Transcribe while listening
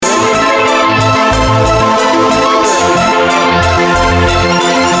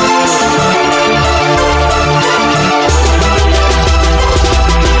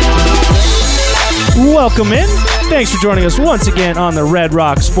Thanks for joining us once again on the Red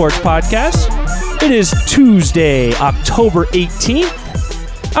Rock Sports Podcast. It is Tuesday, October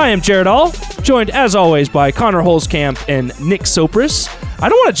 18th. I am Jared All, joined as always by Connor Holzkamp and Nick Sopris. I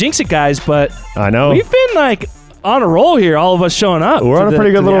don't want to jinx it, guys, but I know we've been on a roll here, all of us showing up. We're on a pretty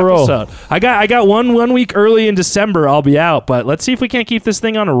good little roll. I got one week early in December. I'll be out, but let's see if we can't keep this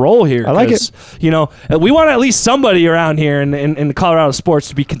thing on a roll here. I like it. You know, we want at least somebody around here in Colorado sports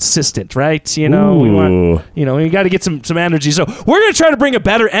to be consistent, right? You know, we want, we got to get some energy. So we're gonna try to bring a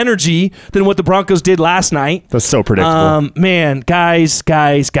better energy than what the Broncos did last night. That's so predictable. Man, guys,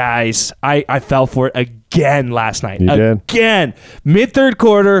 I fell for it again last night. You did? Again. Mid-third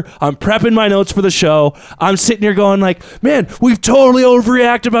quarter, I'm prepping my notes for the show. I'm sitting here going like, man, we've totally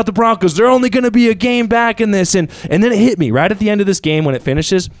overreacted about the Broncos. They're only going to be a game back in this. And then it hit me right at the end of this game when it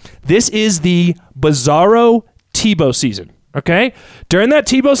finishes. This is the Bizarro Tebow season. Okay? During that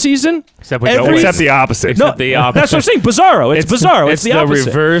Tebow season, except the opposite. No, the opposite. That's what I'm saying. Bizarro. It's Bizarro. It's the opposite.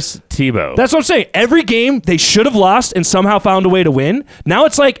 Reverse Tebow. That's what I'm saying. Every game they should have lost and somehow found a way to win. Now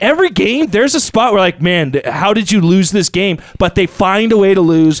it's like every game there's a spot where like, man, how did you lose this game? But they find a way to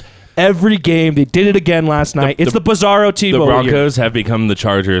lose every game. They did it again last night. It's the Bizarro Tebow. The Broncos have become the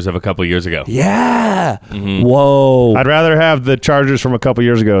Chargers of a couple years ago. Yeah. Mm-hmm. Whoa. I'd rather have the Chargers from a couple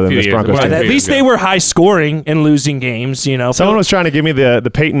years ago than this Broncos team. At least they were high scoring and losing games, you know. Someone was trying to give me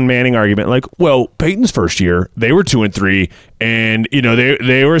the Peyton Manning argument, like, well, Peyton's first year, they were 2-3, and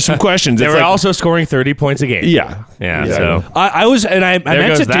there were some questions. They were also scoring 30 points a game. Yeah. So I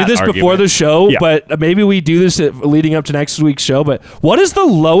meant to do this before the show, but maybe we do this leading up to next week's show. But what is the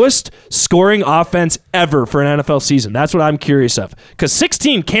lowest scoring offense ever for an NFL season? That's what I'm curious of, because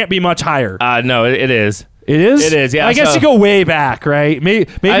 16 can't be much higher. No, it is. It is? It is, yeah. I guess you go way back, right? Maybe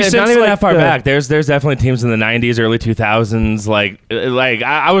it's since not even that far back. There's definitely teams in the 90s, early 2000s. Like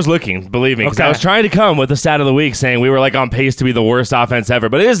I was looking, believe me, because I was trying to come with the stat of the week saying we were like on pace to be the worst offense ever,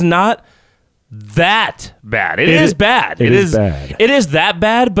 but it is not that bad. It is bad. It is bad. It is that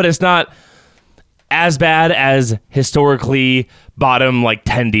bad, but it's not as bad as historically bottom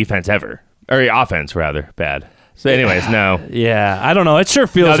 10 defense ever, or offense rather bad. So anyways, no. Yeah, I don't know. It sure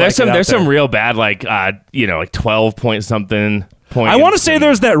feels there's like some real bad 12 point something points. I want to say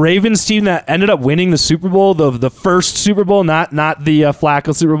there's that Ravens team that ended up winning the Super Bowl, the first Super Bowl, not the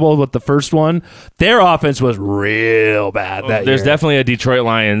Flacco Super Bowl, but the first one. Their offense was real bad that year. There's definitely a Detroit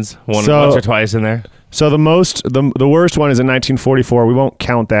Lions once or twice in there. So the worst one is in 1944. We won't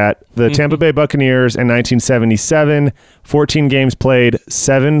count that. The Tampa Bay Buccaneers in 1977, 14 games played,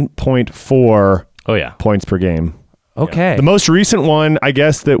 7.4 points per game. Okay. The most recent one, I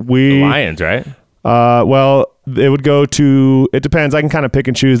guess that the Lions, right? Well, it would go to, it depends. I can kind of pick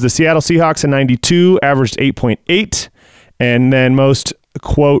and choose. The Seattle Seahawks in 92 averaged 8.8. And then most,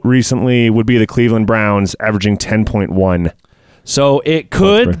 quote, recently would be the Cleveland Browns averaging 10.1. So it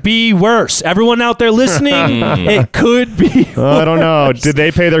could be worse. Everyone out there listening, it could be worse. I don't know. Did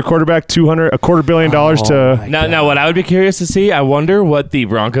they pay their quarterback $250 million to? Now, what I would be curious to see, I wonder what the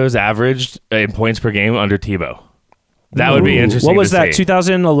Broncos averaged in points per game under Tebow. That would be interesting. What was that?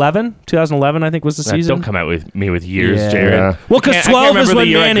 2011? 2011, I think, was the season. Don't come out with me with years, Yeah. Jared. Well, because 12 is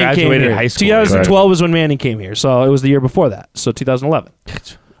when Manning came here. High school. 2012 was when Manning came here, so it was the year before that. So 2011.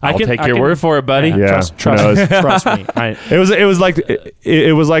 I'll take your word for it, buddy. Yeah, trust me. It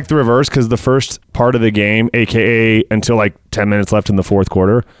was like the reverse, because the first part of the game, aka until 10 minutes left in the fourth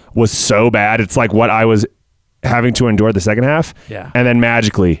quarter, was so bad. It's like what I was having to endure the second half. Yeah, and then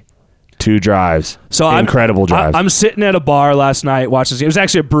magically, 2 drives. So incredible drives. I'm sitting at a bar last night watching this. It was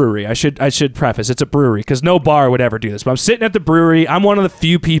actually a brewery. I should preface it's a brewery, because no bar would ever do this. But I'm sitting at the brewery. I'm one of the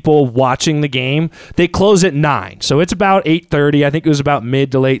few people watching the game. They close at 9, so it's about 8:30. I think it was about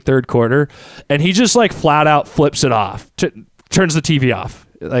mid to late third quarter, and he just flat out flips it off, turns the TV off.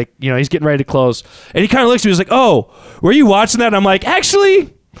 He's getting ready to close, and he kind of looks at me. He's like, "Oh, were you watching that?" And I'm like,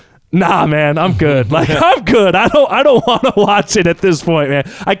 "Actually, nah, man, I'm good. I'm good. I don't want to watch it at this point, man.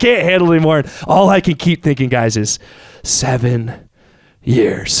 I can't handle it anymore." And all I can keep thinking, guys, is 7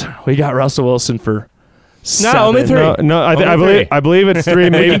 years. We got Russell Wilson for 7. Only 3. No, I believe it's 3.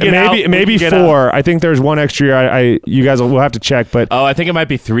 Maybe 4. I think there's one extra year. You guys will have to check, but I think it might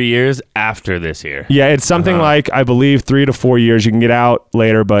be 3 years after this year. Yeah, it's something like, I believe 3 to 4 years. You can get out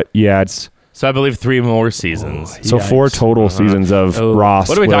later, but yeah, it's. So I believe 3 more seasons. So 4 total seasons of Ross.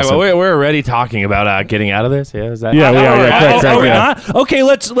 What are we Wilson. talking about? We're already talking about getting out of this. Yeah, is that? Yeah, we are. Are we not? Okay,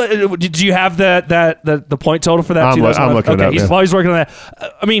 did you have the point total for that? I'm looking it up. He's working on that.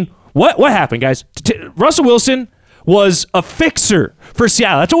 I mean, what happened, guys? Russell Wilson was a fixer for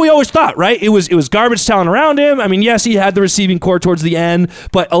Seattle. That's what we always thought, right? It was garbage talent around him. I mean, yes, he had the receiving core towards the end,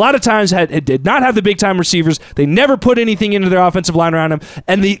 but a lot of times did not have the big-time receivers. They never put anything into their offensive line around him.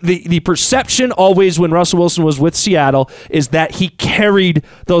 And the perception always when Russell Wilson was with Seattle is that he carried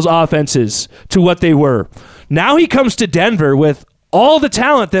those offenses to what they were. Now he comes to Denver with all the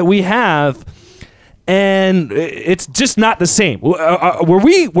talent that we have, and it's just not the same. Were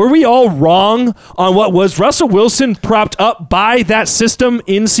we all wrong on what was Russell Wilson propped up by that system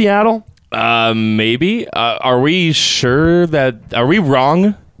in Seattle? Maybe. Are we sure that? Are we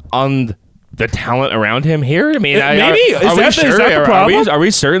wrong on the talent around him here? I mean, maybe. Is that the problem? Are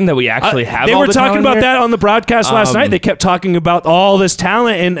we certain that we actually have? They all were the talking about here? that on the broadcast last night. They kept talking about all this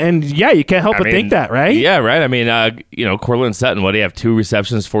talent, and yeah, you can't help but think that, right? Yeah, right. I mean, Courtland Sutton. What do you have? 2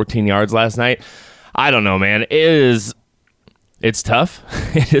 receptions, 14 yards last night. I don't know, man. It's tough.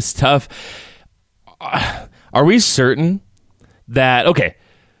 It is tough. Are we certain that, okay,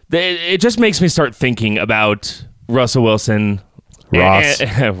 it just makes me start thinking about Russell Wilson.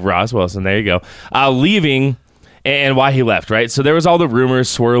 Ross Wilson, there you go. Leaving and why he left, right? So there was all the rumors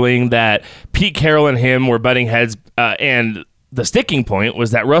swirling that Pete Carroll and him were butting heads, and the sticking point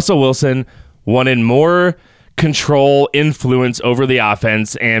was that Russell Wilson wanted more control, influence over the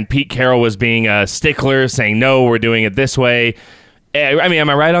offense, and Pete Carroll was being a stickler, saying, no, we're doing it this way. I mean, am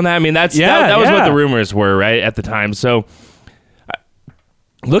I right on that? I mean, that was what the rumors were, right, at the time. So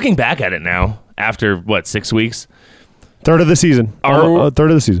looking back at it now, after, 6 weeks? Third of the season. Third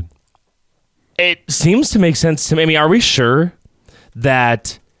of the season. It seems to make sense to me. I mean, are we sure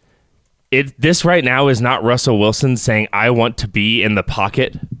that this right now is not Russell Wilson saying, I want to be in the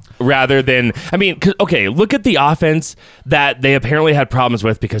pocket, rather than, I mean, okay, look at the offense that they apparently had problems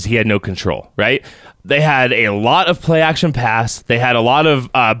with because he had no control, right? They had a lot of play action pass. They had a lot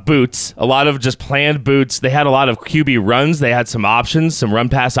of boots, a lot of just planned boots. They had a lot of QB runs. They had some options, some run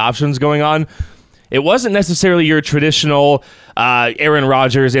pass options going on. It wasn't necessarily your traditional Aaron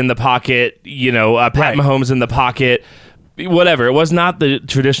Rodgers in the pocket, Pat Mahomes in the pocket, whatever. It was not the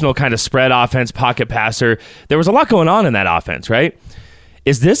traditional kind of spread offense, pocket passer. There was a lot going on in that offense, right?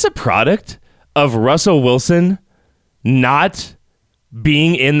 Is this a product of Russell Wilson not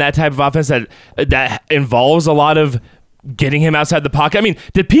being in that type of offense that involves a lot of getting him outside the pocket? I mean,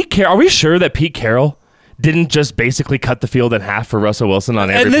 are we sure that Pete Carroll didn't just basically cut the field in half for Russell Wilson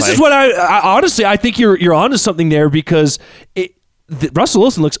on every play? And this is what I honestly, I think you're onto something there, because Russell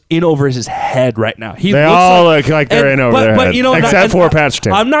Wilson looks in over his head right now. They all look like they're in over their head, except for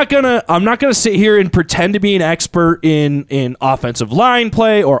Patcherton. I'm not gonna sit here and pretend to be an expert in offensive line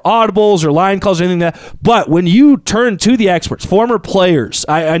play or audibles or line calls or anything like that. But when you turn to the experts, former players,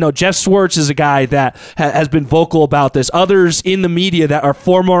 I know Jeff Schwartz is a guy that has been vocal about this. Others in the media that are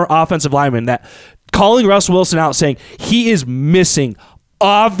former offensive linemen that calling Russell Wilson out, saying he is missing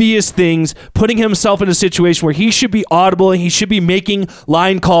obvious things, putting himself in a situation where he should be audible and he should be making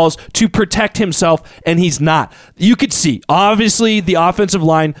line calls to protect himself, and he's not. You could see, obviously, the offensive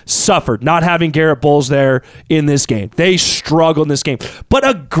line suffered not having Garrett Bowles there in this game. They struggled in this game. But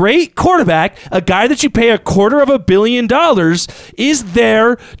a great quarterback, a guy that you pay $250 million, is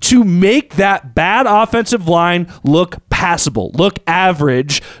there to make that bad offensive line look passable, look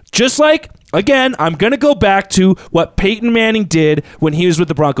average, just like, again, I'm going to go back to what Peyton Manning did when he was with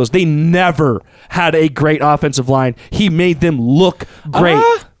the Broncos. They never had a great offensive line. He made them look great.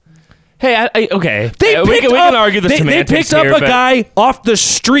 Hey, okay. We can argue the semantics. They picked up a guy off the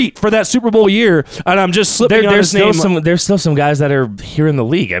street for that Super Bowl year, and I'm just slipping on his name. There's still some guys that are here in the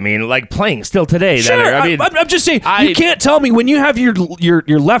league. I mean, like playing still today. Sure, I'm just saying, you can't tell me when you have your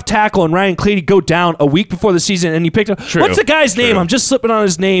left tackle and Ryan Clady go down a week before the season, and you picked up. What's the guy's name? I'm just slipping on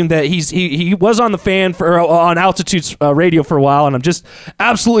his name. That he was on the fan on Altitude's radio for a while, and I'm just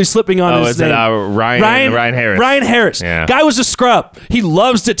absolutely slipping on his name. Ryan Harris. Ryan Harris. Yeah. Guy was a scrub. He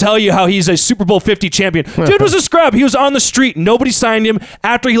loves to tell you how he's a Super Bowl 50 champion. Dude was a scrub. He was on the street. Nobody signed him.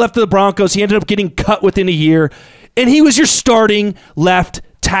 After he left the Broncos, he ended up getting cut within a year. And he was your starting left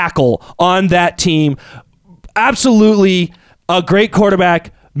tackle on that team. Absolutely a great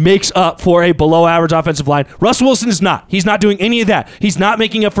quarterback, makes up for a below average offensive line. Russell Wilson is not. He's not doing any of that. He's not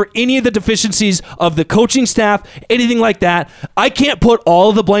making up for any of the deficiencies of the coaching staff, anything like that. I can't put all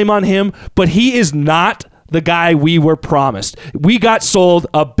of the blame on him, but he is not the guy we were promised. We got sold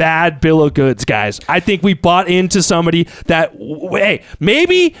a bad bill of goods, guys. I think we bought into somebody that, hey,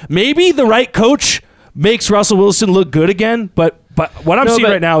 maybe the right coach makes Russell Wilson look good again, but what I'm seeing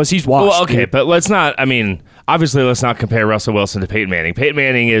right now is he's washed. Well, okay, but let's not, I mean, obviously, let's not compare Russell Wilson to Peyton Manning. Peyton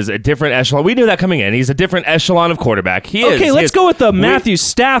Manning is a different echelon. We knew that coming in. He's a different echelon of quarterback. Let's go with the Matthew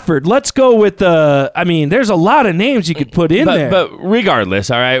Stafford. Let's go with the. I mean, there's a lot of names you could put in there. But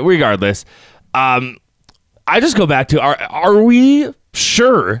regardless, all right, I just go back to are we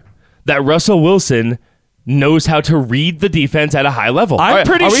sure that Russell Wilson knows how to read the defense at a high level? I'm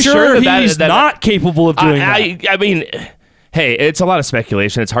pretty sure he's not capable of doing that. I mean, hey, it's a lot of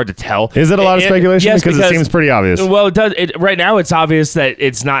speculation. It's hard to tell. Is it a lot of speculation? Yes, because it seems pretty obvious. Well, it does. Right now, it's obvious that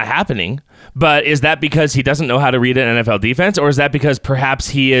it's not happening. But is that because he doesn't know how to read an NFL defense, or is that because perhaps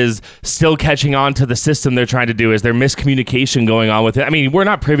he is still catching on to the system they're trying to do? Is there miscommunication going on with it? I mean, we're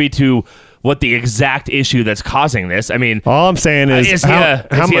not privy to what the exact issue that's causing this. I mean, all I'm saying is, he a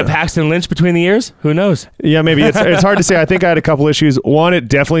Paxton Lynch between the ears? Who knows? Yeah, maybe it's hard to say. I think I had a couple issues. One, it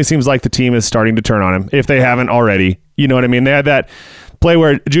definitely seems like the team is starting to turn on him if they haven't already. You know what I mean? They had that play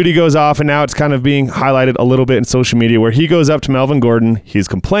where Judy goes off, and now it's kind of being highlighted a little bit in social media where he goes up to Melvin Gordon. He's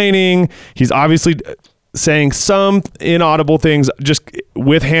complaining. He's obviously saying some inaudible things just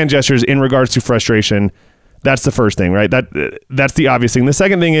with hand gestures in regards to frustration. That's the first thing, right? That's the obvious thing. The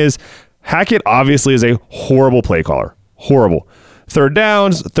second thing is Hackett obviously is a horrible play caller. Horrible. 3rd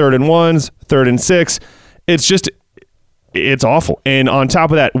downs, 3rd and 1s, 3rd and 6. It's awful. And on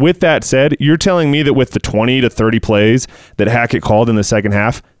top of that, with that said, you're telling me that with the 20 to 30 plays that Hackett called in the second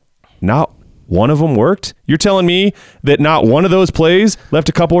half, not one of them worked? You're telling me that not one of those plays left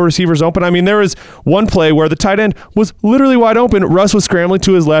a couple of receivers open? I mean, there was one play where the tight end was literally wide open. Russ was scrambling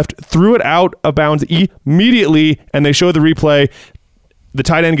to his left, threw it out of bounds immediately, and they showed the replay. The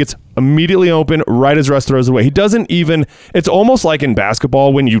tight end gets immediately open right as Russ throws it away. He doesn't even, it's almost like in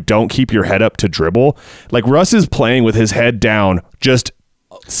basketball when you don't keep your head up to dribble. Like Russ is playing with his head down, just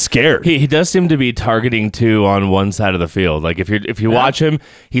scared. He does seem to be targeting two on one side of the field. Like if you watch him,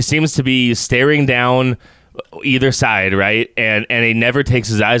 he seems to be staring down either side, right? And he never takes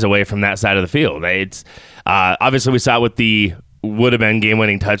his eyes away from that side of the field. It's obviously we saw it with the would have been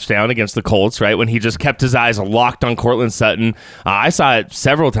game-winning touchdown against the Colts, right? When he just kept his eyes locked on Cortland Sutton. I saw it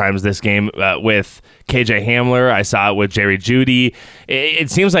several times this game with KJ Hamler. I saw it with Jerry Jeudy. It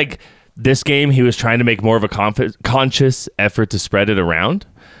seems like this game he was trying to make more of a conscious effort to spread it around.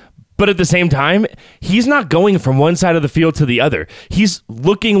 But at the same time, he's not going from one side of the field to the other. He's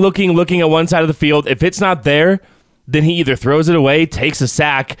looking at one side of the field. If it's not there, then he either throws it away, takes a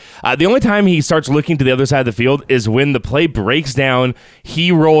sack. The only time he starts looking to the other side of the field is when the play breaks down,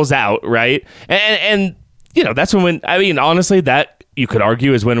 he rolls out, right? And you know, that's when I mean, honestly, that you could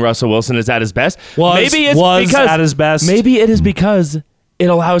argue is when Russell Wilson is at his best. Maybe it is because it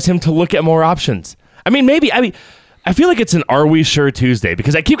allows him to look at more options. I feel like it's an Are We Sure Tuesday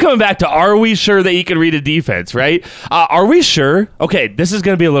because I keep coming back to are we sure that he can read a defense, right? Are we sure? Okay, this is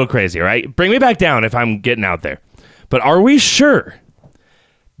going to be a little crazy, right? Bring me back down if I'm getting out there. But are we sure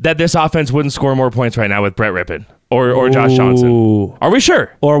that this offense wouldn't score more points right now with Brett Rippon or Josh Johnson? Are we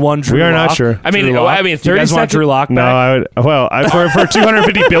sure? Or one Drew We are Lock? not sure. I mean, 30 seconds. Want Drew Lock back? No, I would. Well, for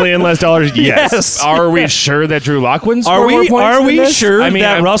 $250 billion less dollars, yes. Are we sure that Drew Lock wouldn't score more points? Are we sure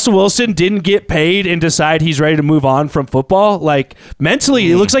that Russell Wilson didn't get paid and decide he's ready to move on from football? Like mentally,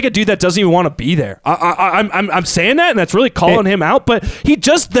 it looks like a dude that doesn't even want to be there. I'm saying that, and that's really calling him out. But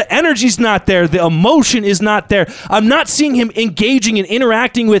the energy's not there. The emotion is not there. I'm not seeing him engaging and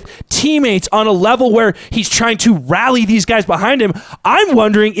interacting with teammates on a level where he's trying to rally these guys behind him. I'm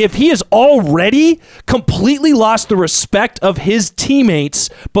wondering if he has already completely lost the respect of his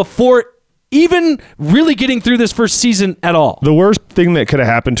teammates before even really getting through this first season at all. The worst thing that could have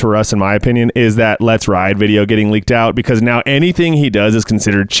happened to Russ, in my opinion, is that Let's Ride video getting leaked out because now anything he does is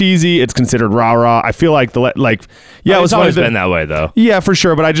considered cheesy. It's considered rah-rah. I feel like it's always been that way, though. Yeah, for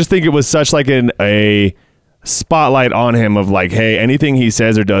sure. But I just think it was such like a spotlight on him of like, hey, anything he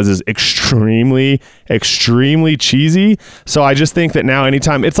says or does is extremely, extremely cheesy. So I just think that now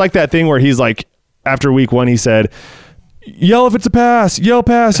anytime, it's like that thing where he's like, after week 1, he said, yell if it's a pass, yell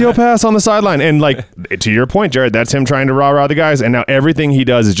pass on the sideline. And like, to your point, Jared, that's him trying to rah-rah the guys. And now everything he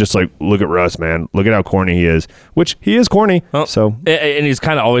does is just like, look at Russ, man. Look at how corny he is, which he is corny. Well, so, and he's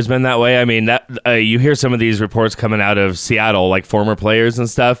kind of always been that way. I mean, that you hear some of these reports coming out of Seattle, like former players and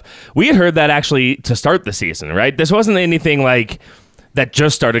stuff. We had heard that actually to start the season, right? This wasn't anything like that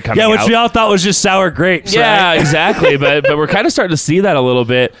just started coming out. Yeah, which we all thought was just sour grapes. Yeah, right? Exactly. but we're kind of starting to see that a little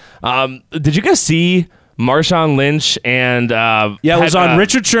bit. Did you guys see Marshawn Lynch and it was on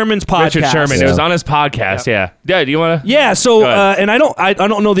Richard Sherman's podcast. Richard Sherman. It was on his podcast. Yeah. Do you want to? Yeah. So, and I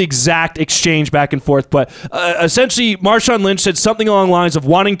don't know the exact exchange back and forth, but essentially, Marshawn Lynch said something along the lines of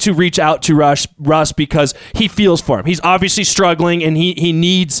wanting to reach out to Russ because he feels for him. He's obviously struggling, and he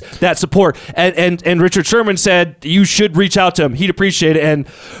needs that support. And Richard Sherman said you should reach out to him. He'd appreciate it. And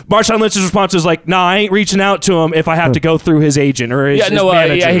Marshawn Lynch's response was like, "Nah, I ain't reaching out to him if I have to go through his agent or his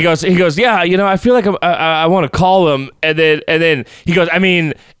manager." He goes. Yeah. I feel like I want to call him, and then he goes.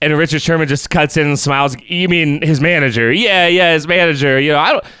 And Richard Sherman just cuts in and smiles. You mean his manager? Yeah, his manager.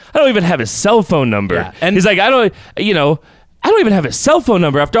 I don't even have his cell phone number. Yeah. And he's like, I don't even have his cell phone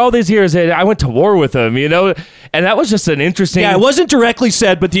number after all these years. I went to war with him, and that was just an interesting. Yeah, it wasn't directly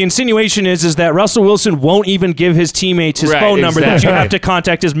said, but the insinuation is that Russell Wilson won't even give his teammates his phone number. That you have to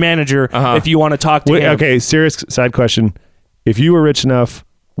contact his manager if you want to talk to him. Okay, serious side question: if you were rich enough,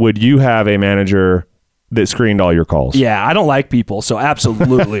 would you have a manager that screened all your calls? Yeah, I don't like people, so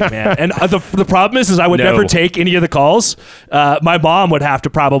absolutely, man. And the problem is I would never take any of the calls. My mom would have to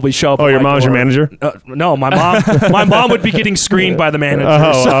probably show up. Oh, your mom's your manager? No, my mom would be getting screened by the manager.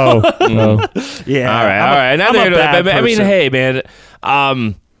 Yeah. All right. Now hey,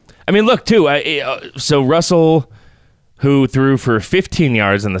 man. Look too. So Russell, who threw for 15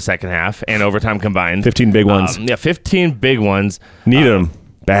 yards in the second half and overtime combined, 15 big ones. 15 big ones. Needed them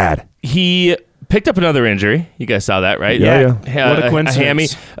bad. He picked up another injury. You guys saw that, right? Yeah. What a coincidence. A hammy.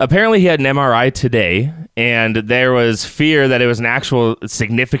 Apparently, he had an MRI today, and there was fear that it was an actual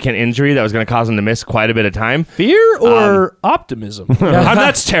significant injury that was going to cause him to miss quite a bit of time. Fear or optimism?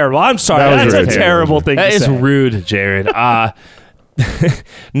 That's terrible. I'm sorry. That's a terrible thing to say. That is rude, Jared.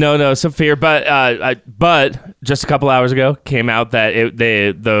 No, some fear. But just a couple hours ago, came out that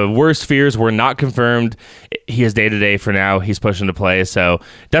the worst fears were not confirmed. He is day-to-day for now. He's pushing to play, so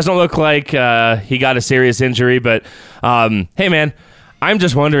doesn't look like he got a serious injury. But, hey, man, I'm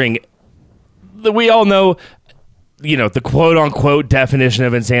just wondering, we all know, the quote-unquote definition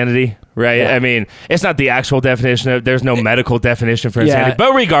of insanity, right? Yeah. I mean, it's not the actual definition. There's no medical definition for insanity.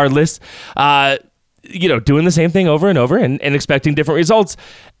 But regardless, doing the same thing over and over and expecting different results.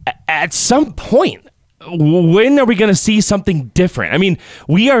 At some point, when are we going to see something different? I mean,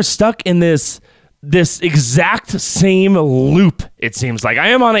 we are stuck in this exact same loop, it seems like. I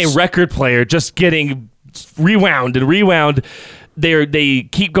am on a record player just getting rewound and rewound. They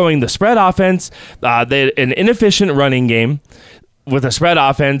keep going the spread offense, an inefficient running game with a spread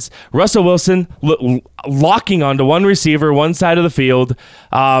offense. Russell Wilson locking onto one receiver, one side of the field.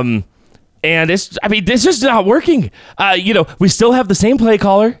 And it's just not working. We still have the same play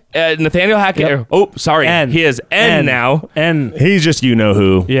caller, Nathaniel Hackett. Yep. He is N now. N. He's just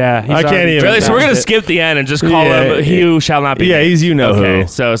who. Yeah, I can't even. Really, so we're gonna skip the N and just call him he who shall not be. Yeah, named. he's who. Okay,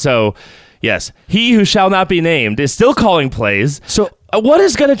 so yes, he who shall not be named is still calling plays. So what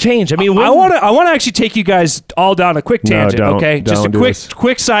is going to change? I mean, I want to actually take you guys all down a quick tangent. Just a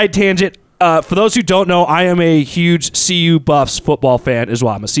quick side tangent. For those who don't know, I am a huge CU Buffs football fan as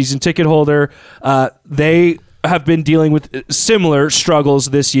well. I'm a season ticket holder. They have been dealing with similar struggles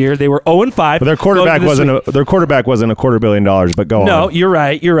this year. They were 0-5. But their quarterback wasn't a $250 million. But go on. No, you're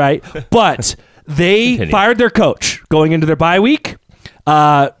right. But they fired their coach going into their bye week.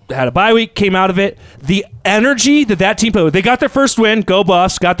 Had a bye week, came out of it. The energy that team put, they got their first win. Go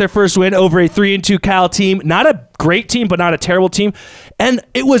Buffs! Got their first win over a 3-2 Cal team. Not a great team, but not a terrible team. And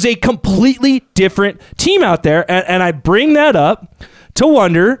it was a completely different team out there. And I bring that up to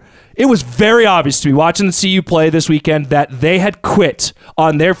wonder. It was very obvious to me watching the CU play this weekend that they had quit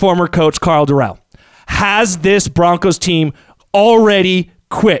on their former coach Karl Dorrell. Has this Broncos team already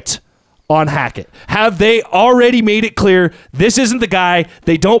quit on Hackett? Have they already made it clear this isn't the guy?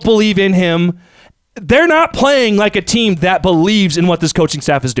 They don't believe in him. They're not playing like a team that believes in what this coaching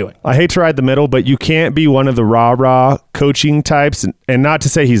staff is doing. I hate to ride the middle, but you can't be one of the rah-rah coaching types, and not to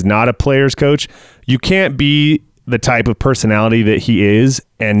say he's not a player's coach. You can't be the type of personality that he is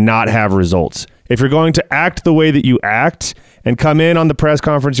and not have results. If you're going to act the way that you act and come in on the press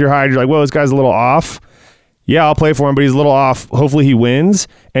conference, you're hired, you're like, well, this guy's a little off. Yeah, I'll play for him, but he's a little off. Hopefully he wins,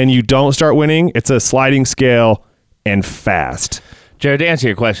 and you don't start winning. It's a sliding scale and fast. Jared, to answer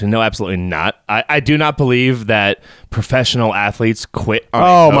your question, no, absolutely not. I do not believe that professional athletes quit on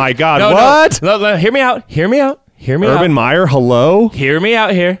Oh, my God. What? No, hear me out. Urban Meyer, hello? Hear me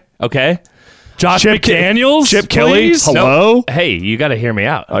out here, okay? Josh McDaniels? Chip Kelly, hello? No. Hey, you got to hear me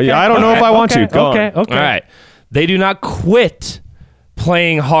out. Okay. I don't know if I want to. Go on. Okay. All right. They do not quit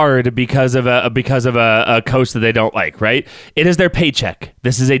playing hard because of a coach that they don't like, right? It is their paycheck.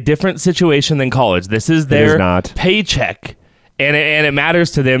 This is a different situation than college. This is their paycheck, and it matters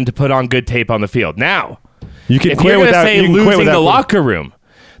to them to put on good tape on the field. Now, You can if quit you're going to without- say you can quit losing without the quitting. locker room,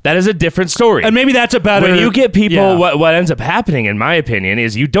 that is a different story. And maybe that's a better. When you get people, Yeah. what ends up happening, in my opinion,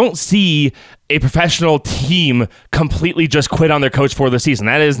 is you don't see a professional team completely just quit on their coach for the season.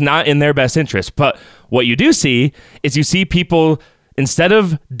 That is not in their best interest. But what you do see is you see people, instead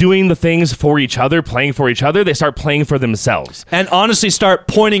of doing the things for each other, playing for each other, they start playing for themselves. And honestly start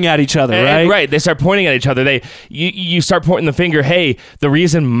pointing at each other, right? Right. They start pointing at each other. You start pointing the finger, hey, the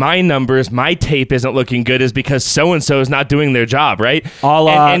reason my numbers, my tape isn't looking good is because so-and-so is not doing their job, right? A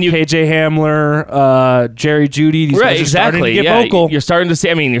la and you, KJ Hamler, Jerry Judy. These right, guys are starting exactly. to get Yeah, vocal. you're starting to see,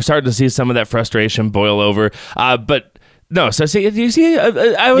 you're starting to see some of that frustration boil over. But no, so see, you see, I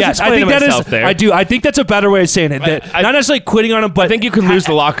was Yes, I explaining think that myself is. there. I do. I think that's a better way of saying it. That not necessarily quitting on him, but I think you could lose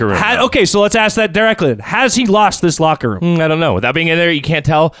the locker room. though. Okay, so let's ask that directly. Has he lost this locker room? I don't know. Without being in there, you can't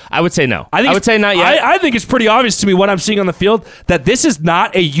tell. I would say no. I would say not yet. I think it's pretty obvious to me what I'm seeing on the field that this is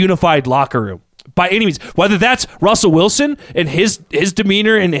not a unified locker room by any means. Whether that's Russell Wilson and his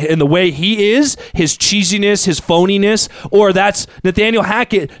demeanor and the way he is, his cheesiness, his phoniness, or that's Nathaniel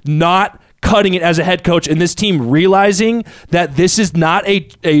Hackett not cutting it as a head coach, and this team realizing that this is not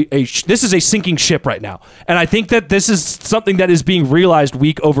this is a sinking ship right now. And I think that this is something that is being realized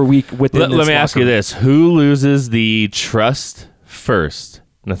week over week within this Let me ask you locker room. this: who loses the trust first,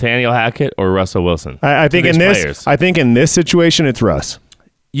 Nathaniel Hackett or Russell Wilson? I think these in this. players? I think in this situation, it's Russ.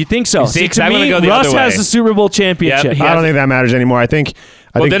 You think so? see, 'cause to I'm gonna me, go the Russ other way. has the Super Bowl championship. Yep, he I has don't think that matters anymore. I think.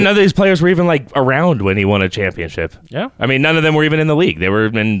 Well, think then none of these players were even around when he won a championship. Yeah. I mean, none of them were even in the league. They were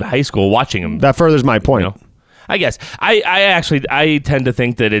in high school watching him. that furthers my point. You know? I guess I tend to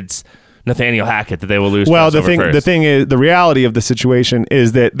think that it's Nathaniel Hackett that they will lose. Well, trust over first. the thing is, the reality of the situation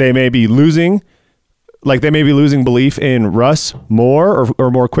is that they may be losing, belief in Russ more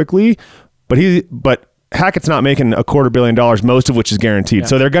or more quickly, but Hackett's not making $250 million, most of which is guaranteed.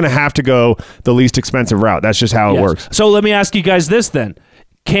 So they're going to have to go the least expensive route. That's just how it Yes. works. So let me ask you guys this then.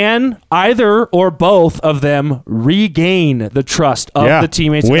 Can either or both of them regain the trust of the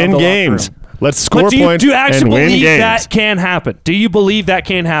teammates? Win of the games. locker room? Let's score But do points you actually and win believe games. that can happen? Do you believe that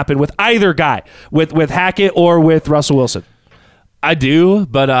can happen with either guy, with Hackett or with Russell Wilson? I do,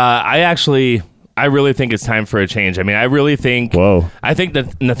 but I really think it's time for a change. I mean, I really think. Whoa. I think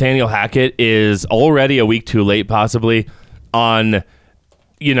that Nathaniel Hackett is already a week too late, possibly. On,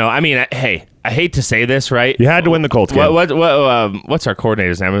 hey, I hate to say this, right? You had to win the Colts game. What's our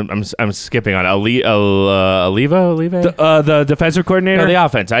coordinator's name? I'm skipping on Oliva. The defensive coordinator? No, the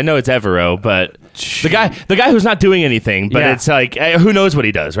offense. I know it's Evero, but the guy who's not doing anything. But Yeah. it's who knows what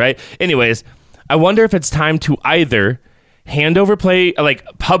he does, right? Anyways, I wonder if it's time to either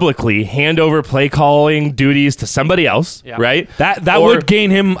publicly hand over play calling duties to somebody else, right? That Or- would gain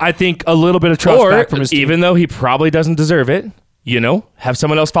him, I think, a little bit of trust or back from his team. even though he probably doesn't deserve it. Have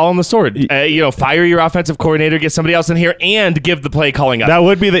someone else fall on the sword. Fire your offensive coordinator, get somebody else in here, and give the play calling up. That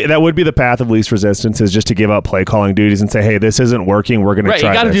would be the path of least resistance, is just to give up play calling duties and say, hey, this isn't working. We're going to Right, try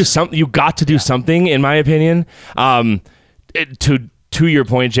you got to this. do something. You got to do something, in my opinion. To your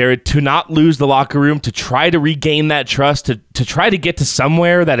point, Jared, to not lose the locker room, to try to regain that trust, to try to get to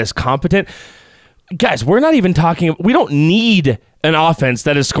somewhere that is competent. Guys, we're not even talking. We don't need an offense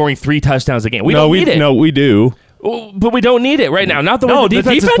that is scoring 3 touchdowns a game. We don't need it. No, we do. But we don't need it right now. Not the way No, the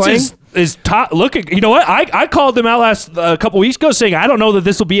defense, is playing. is top. Look, you know what? I called them out a couple weeks ago, saying I don't know that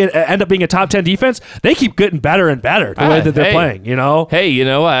this will end up being a top 10 defense. They keep getting better and better the way that they're playing.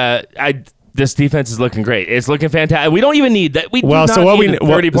 Hey, this defense is looking great. It's looking fantastic. We don't even need that. We do not need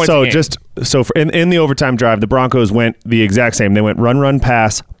 30 points a game. In the overtime drive, the Broncos went the exact same. They went run,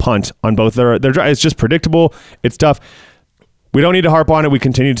 pass, punt on both their drives. It's just predictable. It's tough. We don't need to harp on it. We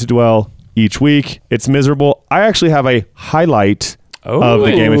continue to dwell each week. It's miserable. I actually have a highlight of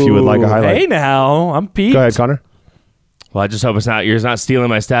the game if you would like a highlight. Hey, now I'm Pete. Go ahead, Connor. Well, I just hope you're not stealing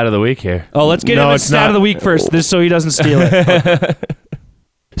my stat of the week here. Oh, let's get him his stat of the week first, this so he doesn't steal it.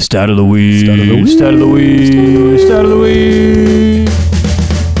 Stat of the week. Stat of the week. Stat of the week. Stat of the week.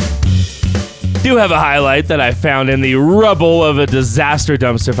 Do have a highlight that I found in the rubble of a disaster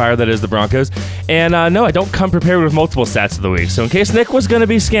dumpster fire that is the Broncos. And no, I don't come prepared with multiple stats of the week. So in case Nick was going to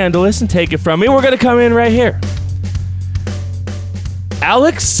be scandalous and take it from me, we're going to come in right here.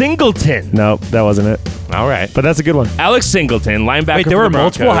 Alex Singleton. No, that wasn't it. All right. But that's a good one. Alex Singleton, linebacker. Wait, there for were the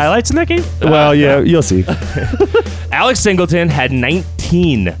multiple Broncos. highlights in that game? Well, yeah, you'll see. Alex Singleton had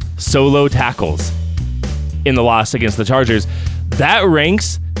 19 solo tackles in the loss against the Chargers. That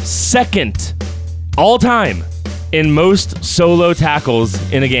ranks second all time in most solo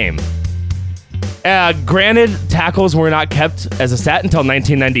tackles in a game. Granted, tackles were not kept as a stat until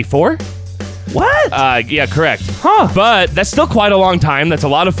 1994, What? Yeah, correct. Huh. But that's still quite a long time. That's a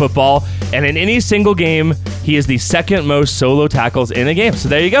lot of football. And in any single game, he is the second most solo tackles in a game. So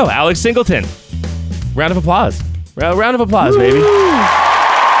there you go, Alex Singleton. Round of applause. Round of applause, baby.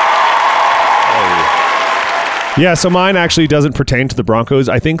 Yeah, so mine actually doesn't pertain to the Broncos.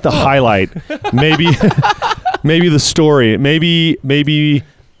 I think the highlight, maybe the story, maybe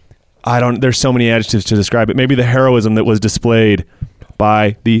I don't. There's so many adjectives to describe it. Maybe the heroism that was displayed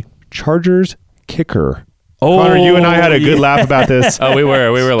by the Chargers kicker. Connor, you and I had a good laugh about this. Oh, we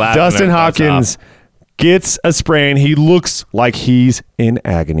were laughing. Dustin Hopkins gets a sprain. He looks like he's in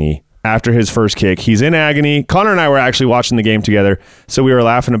agony after his first kick. He's in agony. Connor and I were actually watching the game together, so we were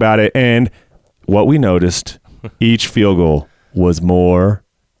laughing about it. And what we noticed, each field goal was more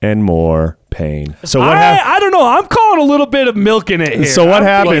and more pain. So what I don't know. I'm calling a little bit of milking it here. So what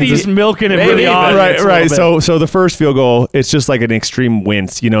happens? He's milking it Maybe, really on. Right. So the first field goal, it's just like an extreme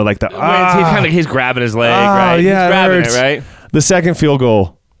wince. Like the He's grabbing his leg, right? Yeah, he's grabbing hurts. it, right? The second field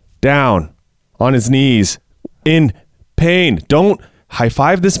goal, down on his knees in pain. Don't high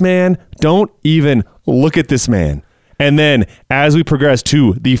five this man. Don't even look at this man. And then as we progress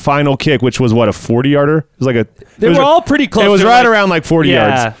to the final kick, which was what, a 40-yarder? It was like They were all pretty close. It was They were right like- around like 40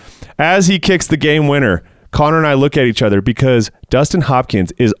 yards. As he kicks the game winner, Connor and I look at each other because Dustin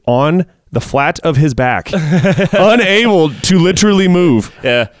Hopkins is on the flat of his back, unable to literally move.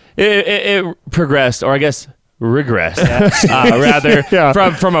 Yeah. It progressed, or I guess regressed,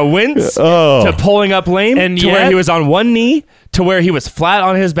 rather, from a wince to pulling up lame And to yet- where he was on one knee to where he was flat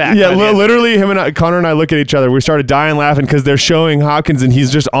on his back. Yeah, by the end. literally, Connor and I look at each other. We started dying laughing because they're showing Hopkins and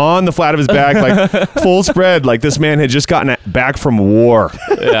he's just on the flat of his back, like full spread, like this man had just gotten back from war.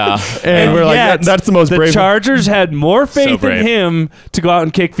 Yeah. And we're like, yet, that's the most the brave. Chargers had more faith brave. in him to go out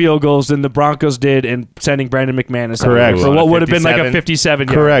and kick field goals than the Broncos did in sending Brandon McManus out Correct. for what would have been like a 57. 57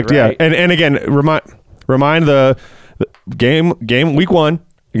 yard. Correct. Right? Yeah, and again, remind the game week 1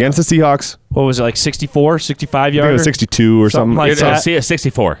 against the Seahawks. What was it, like 64, 65 I think it yards? was 62 or something. like No, that.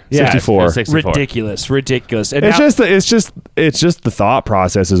 64. Yeah. 64. 64. Ridiculous. And It's now- just the thought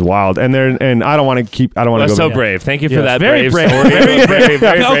process is wild, and I don't want to That's go. so back. brave. Thank you for Yes, that very brave. story. Very brave.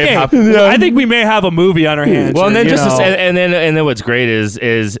 Very okay. brave. I think we may have a movie on our hands. Well, and here, then you know. and then what's great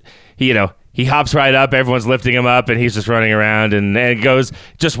is he hops right up, everyone's lifting him up, and he's just running around and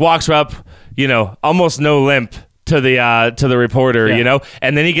just walks up, almost no limp to the reporter,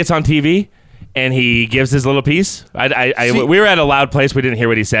 and then he gets on TV and he gives his little piece. We were at a loud place, we didn't hear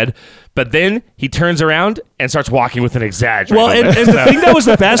what he said, but then he turns around and starts walking with an exaggerated. Well, and the thing that was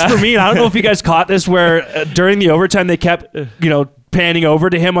the best for me, and I don't know if you guys caught this, where during the overtime they kept, panning over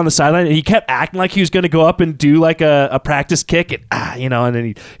to him on the sideline, and he kept acting like he was going to go up and do like a practice kick, and and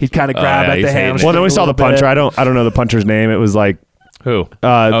then he'd kind of grab at he's the hating hamstring. it. Well, then we a saw the little puncher. bit. I don't know the puncher's name. It was like who?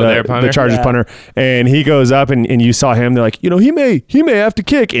 the punter? Chargers Yeah. punter, and he goes up and you saw him. They're like, he may have to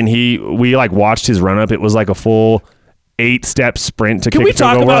kick, and we like watched his run up. It was like a full 8-step sprint to Can kick we a field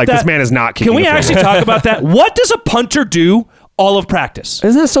talk goal. We're about like, that? this man is not kicking. Can we a field actually goal. talk about that? What does a punter do all of practice?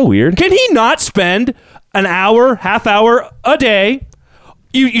 Isn't that so weird? Can he not spend an hour, half hour a day?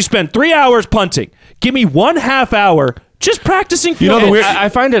 You spend 3 hours punting. Give me 1/2 hour just practicing field know the goals. weird- I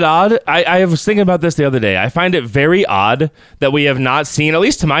find it odd. I was thinking about this the other day. I find it very odd that we have not seen, at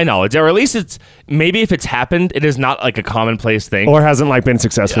least to my knowledge, or at least it's maybe if it's happened, it is not like a commonplace thing. Or hasn't like been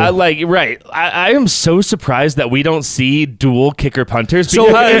successful. I am so surprised that we don't see dual kicker punters. So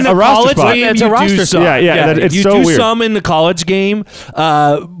because- in the a roster college spot. game, It's a you roster do spot. some. Yeah, it's you so do weird. some in the college game,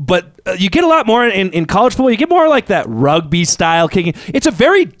 but you get a lot more in college football. You get more like that rugby style kicking. It's a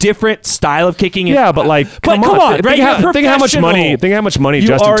very different style of kicking. Yeah, but come on, right? Think how much money. Think how much money You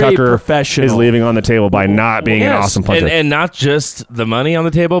Justin are a Tucker professional. is leaving on the table by not being an Yes. awesome punter. And not just the money on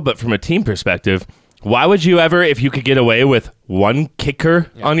the table, but from a team perspective. Why would you ever, if you could get away with one kicker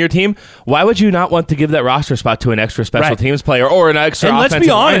on your team, why would you not want to give that roster spot to an extra special Right. teams player or an extra And let's be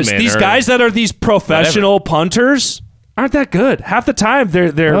offensive honest, lineman these or- guys that are these professional punters aren't that good. Half the time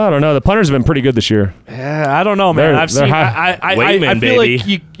they're I don't know. The punters have been pretty good this year. I don't know, man. They're- I've they're seen. high. I Wakeman, feel baby.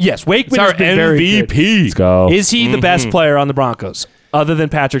 like yes, Wakeman It's our has been very good. MVP. Let's go. Is he the best player on the Broncos other than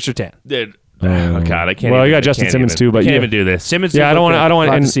Patrick Surtain? Dude, oh God, I can't. Well, even, you got I Justin can't Simmons even- too, but I can't yeah. even do this. Simmons. Yeah, I don't want. I don't want.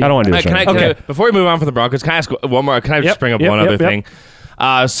 Glad to I see don't want to do this. Can I, right now. can I- before we move on from the Broncos, can I ask one more? Can I just Yep, bring up yep, one yep, other yep.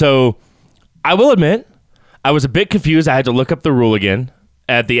 thing? So I will admit, I was a bit confused. I had to look up the rule again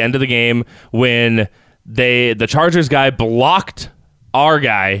at the end of the game when the Chargers guy blocked our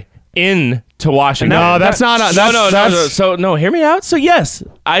guy in to Washington. No, that's not. No, hear me out. So yes,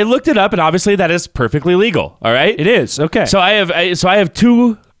 I looked it up, and obviously that is perfectly legal. All right, It is okay. So I have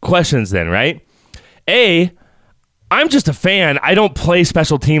two questions then, right? A, I'm just a fan. I don't play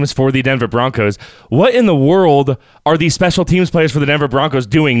special teams for the Denver Broncos. What in the world are these special teams players for the Denver Broncos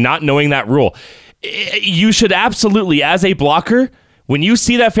doing, not knowing that rule? You should absolutely, as a blocker, when you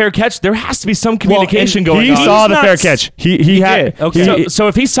see that fair catch, there has to be some communication going on. He saw the fair catch. He had. Did. Okay. So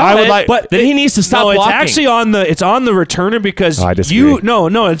if he saw it, but then he needs to stop blocking. It's actually on the returner because I disagree.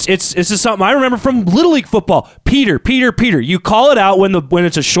 It's just something I remember from Little League football. Peter. You call it out when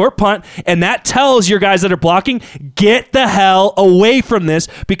it's a short punt, and that tells your guys that are blocking, get the hell away from this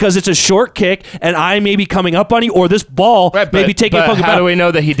because it's a short kick, and I may be coming up on you, or this ball may be taking a focus. How do we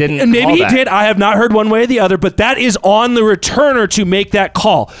know that he didn't? And maybe he did. I have not heard one way or the other, but that is on the returner to make that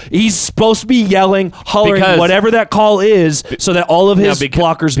call. He's supposed to be yelling, hollering, whatever that call is, so that all of his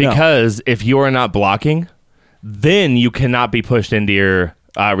blockers know. Because if you are not blocking, then you cannot be pushed into your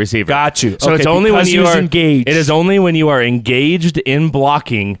receiver. Got you. So it's only when you are engaged. It is only when you are engaged in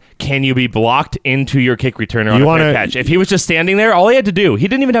blocking can you be blocked into your kick returner on a fair catch. If he was just standing there, all he had to do, he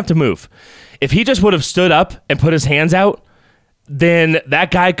didn't even have to move. If he just would have stood up and put his hands out, then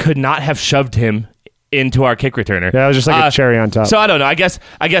that guy could not have shoved him into our kick returner. Yeah, it was just like a cherry on top. So I don't know. I guess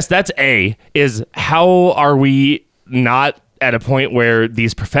that's is how are we not at a point where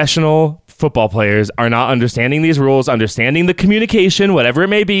these professional football players are not understanding these rules, understanding the communication, whatever it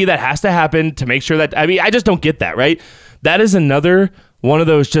may be that has to happen to make sure that, I just don't get that, right? That is another one of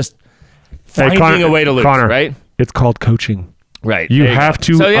those just finding a way to lose, Connor, right? It's called coaching. Right. You have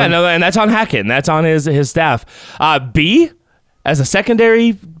to. So yeah, and that's on Hackett, and that's on his staff. B, as a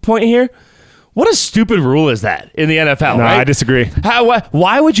secondary point here, what a stupid rule is that in the NFL, No, right? I disagree.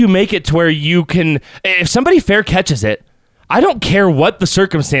 Why would you make it to where you can, if somebody fair catches it, I don't care what the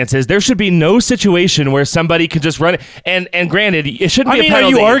circumstance is, there should be no situation where somebody could just run it. And granted, it shouldn't be a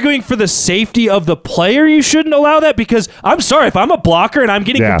penalty. Are you arguing for the safety of the player? You shouldn't allow that? Because I'm sorry, if I'm a blocker and I'm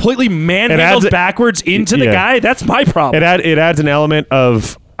getting completely manhandled backwards into the guy, that's my problem. It adds an element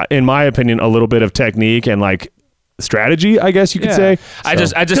of, in my opinion, a little bit of technique and like strategy, I guess you could say. So. I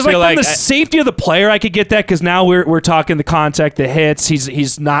just feel like the safety of the player, I could get that because now we're talking the contact, the hits.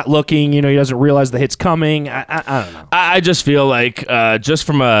 He's not looking. He doesn't realize the hit's coming. I don't know. I just feel like just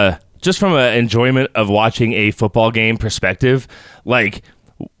from a enjoyment of watching a football game perspective, like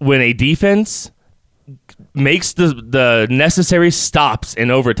when a defense makes the necessary stops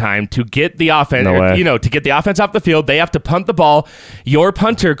in overtime to get the offense, to get the offense off the field, they have to punt the ball. Your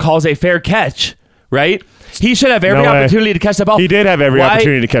punter calls a fair catch, right? He should have every opportunity to catch the ball. He did have every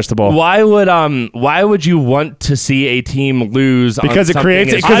opportunity to catch the ball. Why would you want to see a team lose? Because it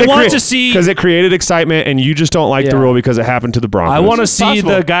created excitement, and you just don't like the rule because it happened to the Broncos. I want to see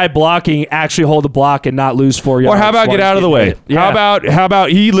the guy blocking actually hold the block and not lose 4 yards. Or how about get out of the way? Yeah. How about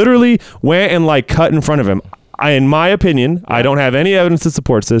he literally went and like cut in front of him? In my opinion, I don't have any evidence that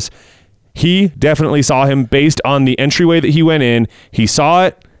supports this. He definitely saw him based on the entryway that he went in. He saw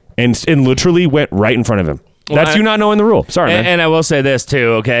it. And literally went right in front of him. That's you not knowing the rule. Sorry, man. And I will say this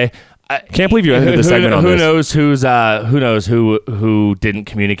too. Okay, can't believe you ended the segment on this. Who knows who didn't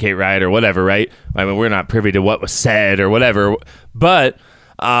communicate right or whatever. Right? I mean, we're not privy to what was said or whatever. But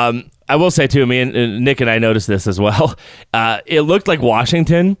I will say too. Me and Nick and I noticed this as well. It looked like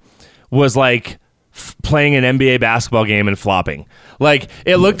Washington was like playing an NBA basketball game and flopping. Like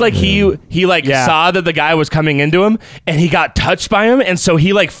it looked like he saw that the guy was coming into him and he got touched by him, and so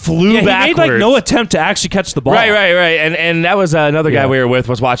he like flew backwards. He made like no attempt to actually catch the ball. Right. And that was another guy we were with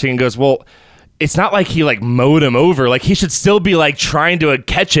was watching and goes, well, it's not like he like mowed him over. Like he should still be like trying to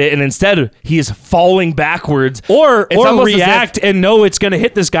catch it, and instead he is falling backwards or react and know it's going to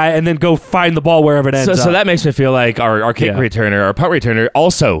hit this guy and then go find the ball wherever it ends up. So that makes me feel like our kick returner, our punt returner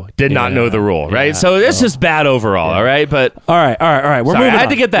also did not know the rule, right? Yeah. So it's just bad overall, all right? But all right. We're moving on. I had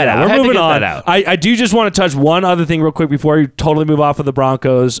to get that out. We're moving on. I do just want to touch one other thing real quick before you totally move off of the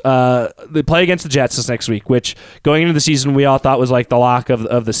Broncos. They play against the Jets this next week, which going into the season we all thought was like the lock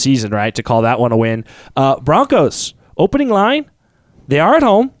of the season, right? To call that one a win. Broncos, opening line, they are at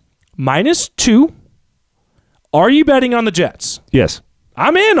home, -2. Are you betting on the Jets? Yes.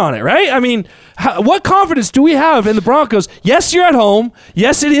 I'm in on it, right? I mean, what confidence do we have in the Broncos? Yes, you're at home.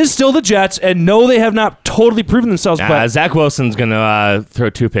 Yes, it is still the Jets, and no, they have not totally proven themselves. But Zach Wilson's going to throw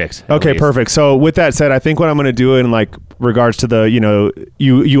 2 picks. Okay, perfect. So with that said, I think what I'm going to do in like regards to the,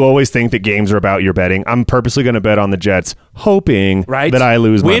 you always think that games are about your betting. I'm purposely going to bet on the Jets, hoping that I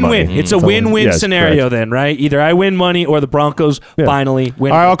lose my money. Win-win. It's a win-win scenario then, right? Either I win money or the Broncos finally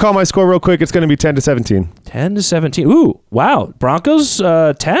win. All right, I'll call my score real quick. It's going to be 10-17. 10-17. Ooh, wow. Broncos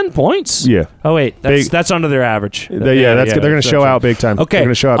 10 points? Yeah. Oh, wait. That's under their average. They're going to show out big time. Okay. They're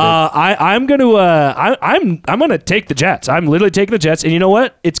going to show out big. I'm going to take the Jets. I'm literally taking the Jets. And you know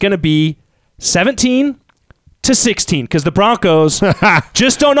what? It's going to be 17-10. to 16 because the Broncos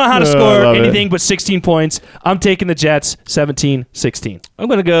just don't know how to score anything but 16 points. I'm taking the Jets 17-16. I'm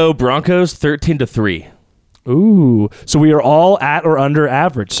going to go Broncos 13-3. Ooh, so we are all at or under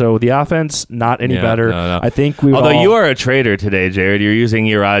average. So the offense not any better. No. I think we. Although you are a traitor today, Jared, you're using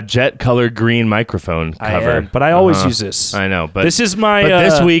your jet color green microphone cover. I am, but I always use this. I know, but this is my. But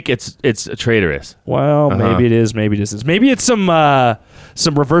this week it's traitorous. Well, maybe it is. Maybe it isn't. Maybe it's some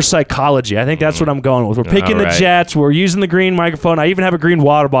reverse psychology. I think that's what I'm going with. We're picking the Jets. We're using the green microphone. I even have a green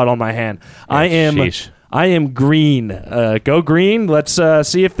water bottle in my hand. I am green. Go green. Let's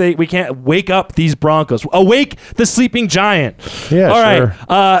see if we can't wake up these Broncos. Awake the sleeping giant. Yeah, all sure.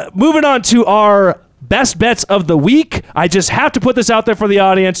 right. Moving on to our best bets of the week. I just have to put this out there for the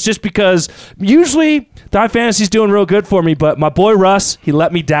audience just because usually Dive Fantasy's doing real good for me, but my boy Russ, he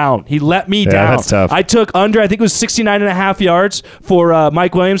let me down. down. That's tough. I took under, I think it was 69.5 yards for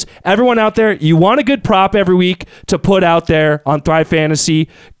Mike Williams. Everyone out there, you want a good prop every week to put out there on Thrive Fantasy.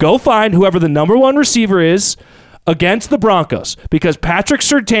 Go find whoever the number one receiver is against the Broncos because Patrick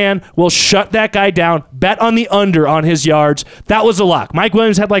Surtain will shut that guy down. Bet on the under on his yards. That was a lock. Mike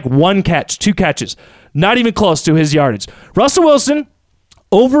Williams had like 1 catch, 2 catches. Not even close to his yardage. Russell Wilson,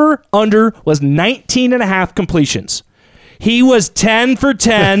 over-under was 19.5 completions. He was 10 for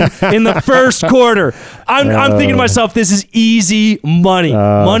 10 in the first quarter. I'm thinking to myself, this is easy money.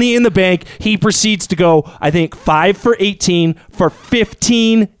 Money in the bank. He proceeds to go, I think, 5 for 18 for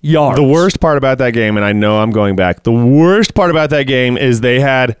 15 yards. The worst part about that game, and I know I'm going back, the worst part about that game is they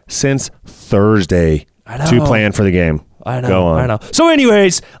had since Thursday to plan for the game. I know. Go on. I know. So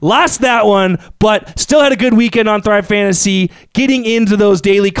anyways, lost that one, but still had a good weekend on Thrive Fantasy, getting into those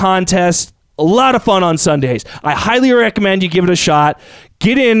daily contests. A lot of fun on Sundays. I highly recommend you give it a shot.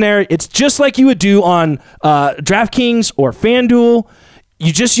 Get in there. It's just like you would do on DraftKings or FanDuel.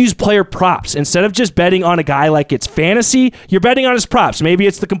 You just use player props. Instead of just betting on a guy like it's fantasy, you're betting on his props. Maybe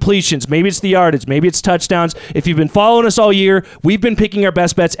it's the completions. Maybe it's the yardage. Maybe it's touchdowns. If you've been following us all year, we've been picking our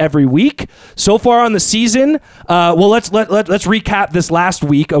best bets every week. So far on the season, let's recap this last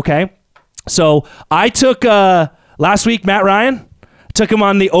week, okay? So I took last week Matt Ryan. Took him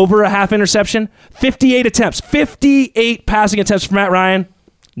on the over a half interception. 58 attempts. 58 passing attempts for Matt Ryan.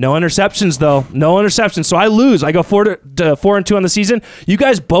 No interceptions, though. No interceptions. So I lose. I go 4-2 on the season. You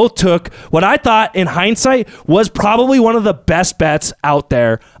guys both took what I thought, in hindsight, was probably one of the best bets out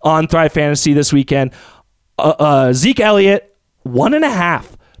there on Thrive Fantasy this weekend. Zeke Elliott, 1.5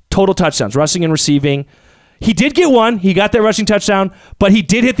 total touchdowns, rushing and receiving. He did get one. He got that rushing touchdown, but he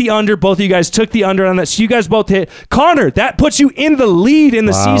did hit the under. Both of you guys took the under on that. So you guys both hit. Connor, that puts you in the lead in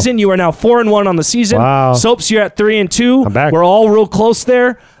the season. You are now 4-1 on the season. Wow. Soaps, you're at 3-2. I'm back. We're all real close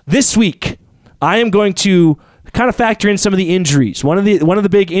there. This week, I am going to kind of factor in some of the injuries. One of the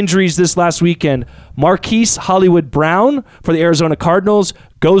big injuries this last weekend, Marquise Hollywood Brown for the Arizona Cardinals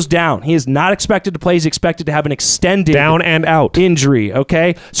goes down. He is not expected to play. He's expected to have an extended down and out injury,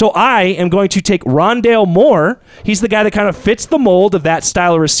 okay? So I am going to take Rondale Moore. He's the guy that kind of fits the mold of that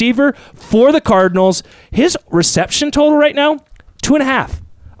style of receiver for the Cardinals. His reception total right now, 2.5.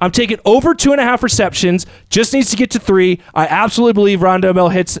 I'm taking over 2.5 receptions. Just needs to get to 3. I absolutely believe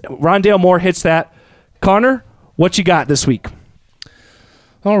Rondale Moore hits that. Connor, what you got this week?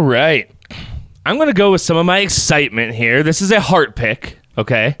 All right. I'm going to go with some of my excitement here. This is a heart pick,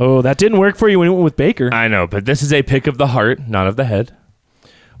 okay? Oh, that didn't work for you when you went with Baker. I know, but this is a pick of the heart, not of the head.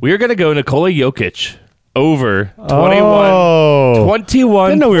 We are going to go Nikola Jokic over 21.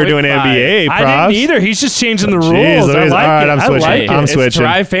 Didn't know we were doing NBA props. I didn't either. He's just changing the rules. I like all right, it. I'm switching. I like I'm it. switching. It's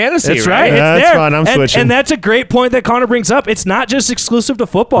Thrive Fantasy, That's right. It's That's there. fine. I'm switching. And that's a great point that Connor brings up. It's not just exclusive to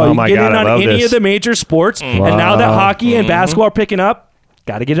football. Oh You my can get God, in I on love any this. of the major sports. And now that hockey and basketball are picking up,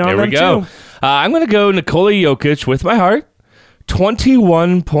 got to get in on There them we go. too. I'm going to go Nikola Jokic with my heart.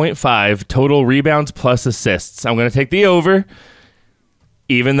 21.5 total rebounds plus assists. I'm going to take the over.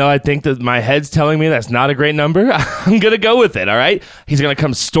 Even though I think that my head's telling me that's not a great number, I'm going to go with it, all right? He's going to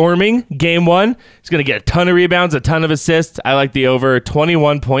come storming game 1. He's going to get a ton of rebounds, a ton of assists. I like the over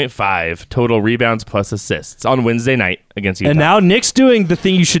 21.5 total rebounds plus assists on Wednesday night against Utah. And now Nick's doing the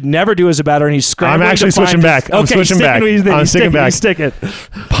thing you should never do as a batter, and he's scrambling. I'm actually to find switching back. I'm switching back. I'm sticking back. Stick it.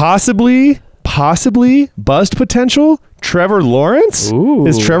 Possibly bust potential. Trevor Lawrence? Ooh.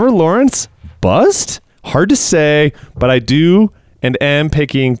 Is Trevor Lawrence bust? Hard to say, but I do and am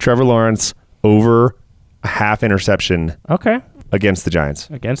picking Trevor Lawrence over a half interception Okay. against the Giants.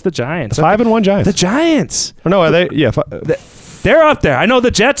 Against the Giants. 5-1 Giants. The Giants. Oh, no, are they? Yeah. They're up there. I know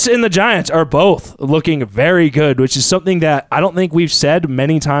the Jets and the Giants are both looking very good, which is something that I don't think we've said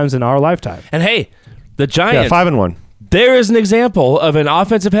many times in our lifetime. And hey, the Giants 5-1. There is an example of an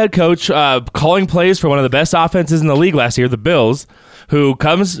offensive head coach calling plays for one of the best offenses in the league last year, the Bills, who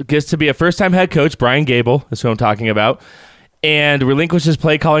gets to be a first-time head coach, Brian Gable, is who I'm talking about, and relinquishes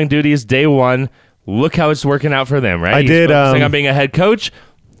play calling duties day one. Look how it's working out for them, right? He's focusing on being a head coach.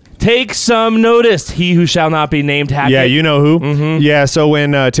 Take some notice, he who shall not be named Hackett. Yeah, you know who. Mm-hmm. Yeah, so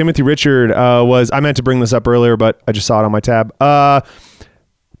when Timothy Richard I meant to bring this up earlier, but I just saw it on my tab.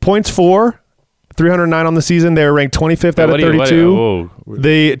 Points for 309 on the season. They were ranked 25th out of 32.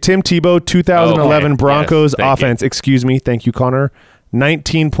 The Tim Tebow 2011 Broncos offense. Excuse me. Thank you, Connor.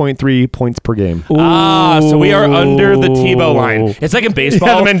 19.3 points per game. So we are under the Tebow line. It's like in baseball.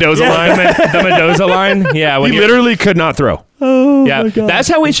 Yeah, the Mendoza line. The Mendoza line. Yeah. He literally could not throw. Oh, yeah. That's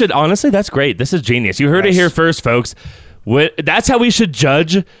how we should, honestly, that's great. This is genius. You heard it here first, folks. That's how we should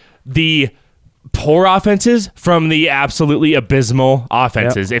judge the poor offenses from the absolutely abysmal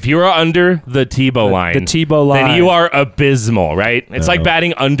offenses. Yep. If you are under the Tebow line, then you are abysmal, right? It's like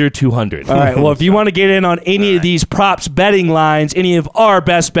batting under 200. All right. Well, if you want to get in on any of these props betting lines, any of our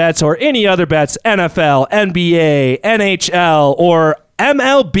best bets or any other bets, NFL, NBA, NHL, or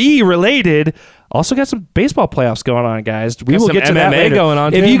MLB related, also got some baseball playoffs going on, guys. We will get to that later. Going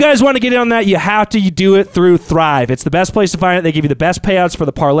on if you guys want to get in on that, you have to do it through Thrive. It's the best place to find it. They give you the best payouts for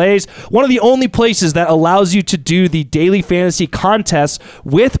the parlays. One of the only places that allows you to do the daily fantasy contests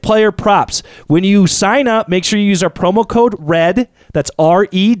with player props. When you sign up, make sure you use our promo code RED. That's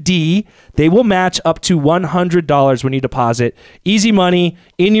R-E-D. They will match up to $100 when you deposit. Easy money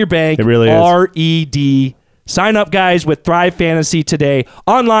in your bank. It really is. R-E-D. Sign up, guys, with Thrive Fantasy today.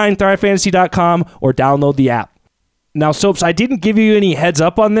 Online, thrivefantasy.com, or download the app. Now, Soaps, I didn't give you any heads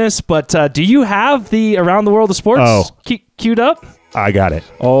up on this, but do you have the Around the World of Sports queued up? I got it.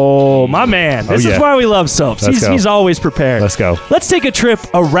 Oh, my man. This is why we love Soaps. He's always prepared. Let's go. Let's take a trip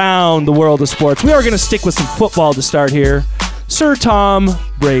around the world of sports. We are going to stick with some football to start here. Sir Tom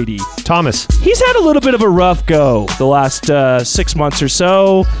Brady. Thomas. He's had a little bit of a rough go the last 6 months or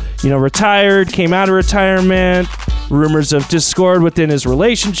so. Retired, came out of retirement, rumors of discord within his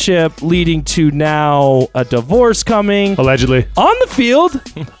relationship, leading to now a divorce coming. Allegedly. On the field,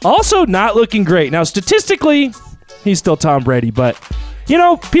 also not looking great. Now, statistically, he's still Tom Brady, but,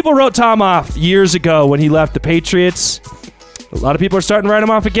 people wrote Tom off years ago when he left the Patriots. A lot of people are starting to write him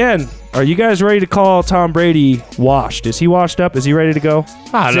off again. Are you guys ready to call Tom Brady washed? Is he washed up? Is he ready to go?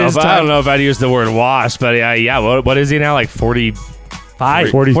 I don't know if I'd use the word washed, but yeah. What is he now? Like 45?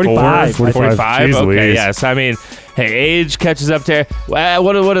 45. 45? Jeez Okay, Louise. yes. I mean, hey, age catches up there.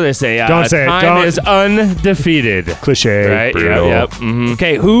 What do they say? Don't say it. Time is undefeated. Cliche. Right? Yep. Mm-hmm.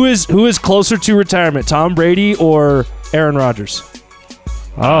 Okay, who is closer to retirement, Tom Brady or Aaron Rodgers?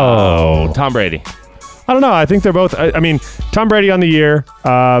 Oh, Tom Brady. I don't know. I think they're both. I mean, Tom Brady on the year,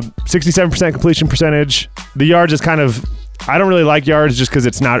 67% completion percentage. The yards is kind of. I don't really like yards just because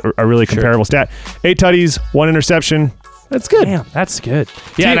it's not a really comparable stat. 8 tutties, 1 interception. That's good. Damn, that's good.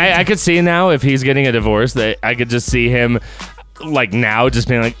 Yeah, and I could see now if he's getting a divorce that I could just see him like now just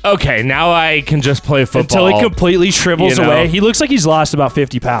being like, okay, now I can just play football. Until he completely shrivels away. He looks like he's lost about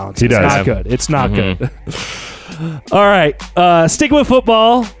 50 pounds. He does. It's not good. It's not good. All right. Sticking with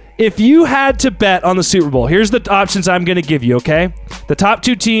football. If you had to bet on the Super Bowl, here's the options I'm going to give you, okay? The top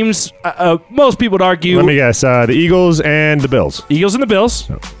 2 teams, most people would argue. Let me guess. The Eagles and the Bills. Eagles and the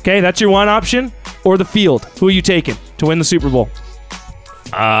Bills. Okay, that's your one option. Or the field. Who are you taking to win the Super Bowl?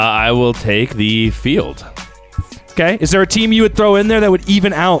 I will take the field. Okay. Is there a team you would throw in there that would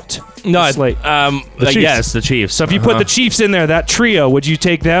even out? No, slate? Yes, the Chiefs. So if you put the Chiefs in there, that trio, would you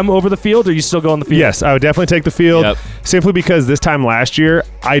take them over the field, or you still go on the field? Yes, I would definitely take the field. Simply because this time last year,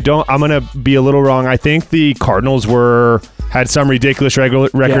 I'm gonna be a little wrong. I think the Cardinals had some ridiculous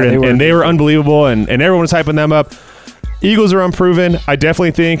record, and they were unbelievable, and everyone was hyping them up. Eagles are unproven. I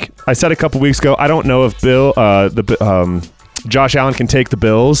definitely think. I said a couple weeks ago. I don't know if Josh Allen can take the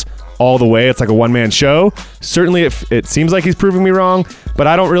Bills all the way. It's like a one-man show. Certainly, it seems like he's proving me wrong, but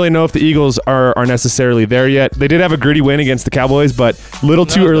I don't really know if the Eagles are necessarily there yet. They did have a gritty win against the Cowboys, but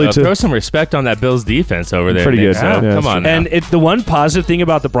too early to throw some respect on that Bills defense over there. Pretty good. Come on. And the one positive thing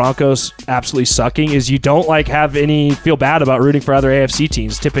about the Broncos absolutely sucking is you don't feel bad about rooting for other AFC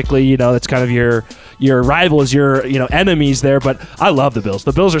teams. Typically, that's kind of your rivals, your enemies there. But I love the Bills.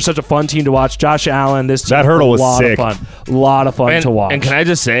 The Bills are such a fun team to watch. Josh Allen, that hurdle was sick. A lot of fun to watch. And can I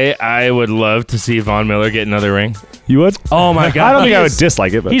just say, I would love to see Von Miller get another ring. You would? Oh my God! I don't think I would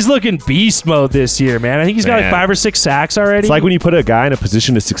dislike it. But he's looking beast mode this year, man. I think he's got like 5 or 6 sacks already. It's like when you put a guy in a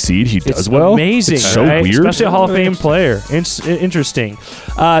position to succeed, he does well. Amazing, it's so right? weird, especially a Hall of Fame player. Interesting.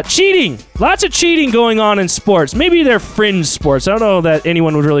 Cheating, lots of cheating going on in sports. Maybe they're fringe sports. I don't know that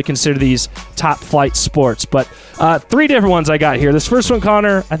anyone would really consider these top flight sports, but Three different ones I got here. This first one,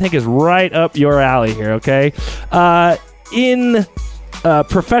 Connor, I think is right up your alley here, okay? In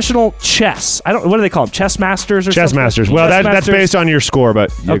professional chess. What do they call them? Chess masters or Chess something? masters. Well, that's based on your score,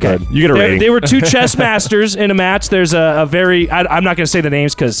 but you're Okay. good. You get a rating. They were two chess masters in a match. There's a very... I'm not going to say the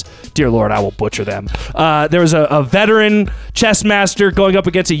names because, dear Lord, I will butcher them. There was a veteran chess master going up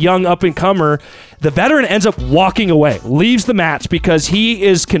against a young up-and-comer. The veteran ends up walking away, leaves the match because he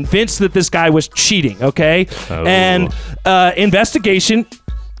is convinced that this guy was cheating, okay? Oh. And investigation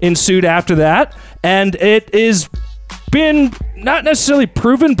ensued after that, and it is... been not necessarily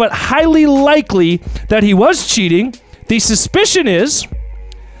proven, but highly likely that he was cheating. The suspicion is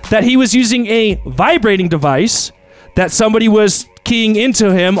that he was using a vibrating device that somebody was keying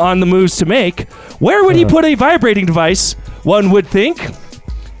into him on the moves to make. Where would he put a vibrating device, one would think?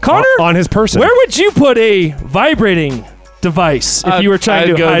 Connor? On his person. Where would you put a vibrating device if you were trying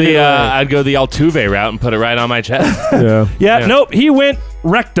to hide it away? I'd go the Altuve route and put it right on my chest. Yeah. Nope. He went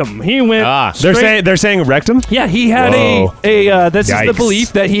rectum. He went. They're saying rectum? Yeah, he had this is the Yikes.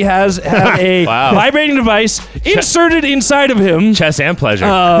 belief that he had a Wow. vibrating device inserted inside of him. Chess and pleasure.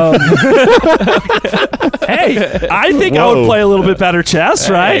 Hey, I think I would Whoa. play a little bit better chess,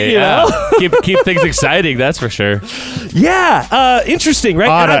 right? Hey, You know? keep things exciting, that's for sure. Yeah, interesting, right?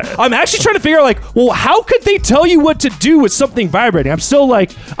 Odd. And I'm actually trying to figure out, well, how could they tell you what to do with something vibrating? I'm still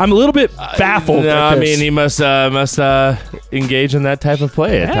I'm a little bit baffled. No, at I this. mean he must engage in that type of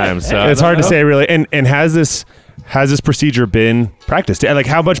play at times. So It's hard to say, really. And has this procedure been practiced? Like,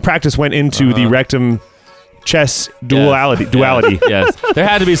 how much practice went into the rectum chess duality? Yes, there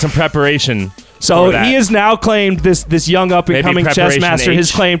had to be some preparation. So for that. he has now claimed this young up and coming Maybe chess preparation master H.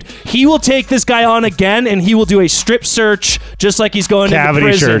 has claimed he will take this guy on again and he will do a strip search just like he's going Cavity into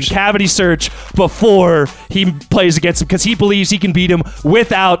prison, search. cavity search before he plays against him because he believes he can beat him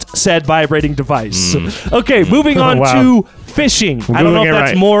without said vibrating device. Okay, moving on Wow. to fishing. I don't know Googling if it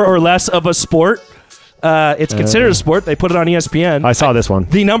that's right. more or less of a sport. It's considered a sport. They put it on ESPN. I saw this one.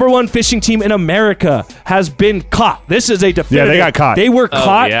 The number one fishing team in America has been caught. This is a definitive. Yeah, they got caught. They were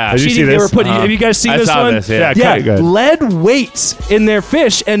caught yeah. Did you cheating. see They this? were putting. Have you guys seen I this saw one? this, yeah. Yeah, good. Lead weights in their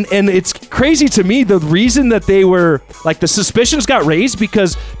fish, and it's crazy to me. The reason that they were the suspicions got raised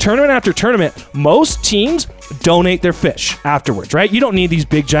because tournament after tournament, most teams donate their fish afterwards, right? You don't need these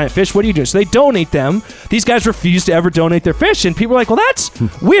big giant fish. What do you do? So they donate them. These guys refuse to ever donate their fish, and people are like, "Well, that's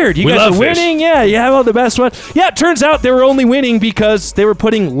weird. You We guys love are fish. winning. Yeah, you have all the best ones." Yeah, it turns out they were only winning because they were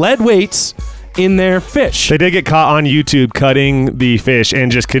putting lead weights in their fish. They did get caught on YouTube cutting the fish and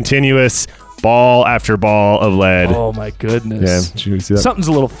just continuous ball after ball of lead. Oh my Yeah, goodness. did you see that? Something's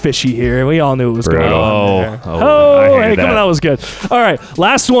a little fishy here. We all knew it was going Brutal. on. There. Oh, I hated Hey, come on, that. that was good. All right,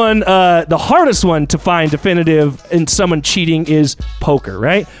 last one. The hardest one to find definitive in someone cheating is poker,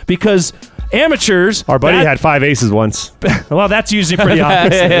 right? Because amateurs, Our buddy had 5 aces once. well, that's usually pretty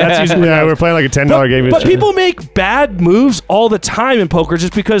obvious. That's usually pretty Yeah, we obvious. were playing like a $10 game. But people make bad moves all the time in poker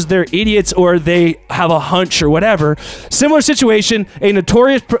just because they're idiots or they have a hunch or whatever. Similar situation, a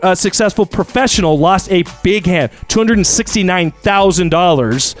notorious successful professional lost a big hand,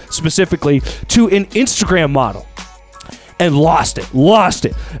 $269,000 specifically, to an Instagram model. And lost it.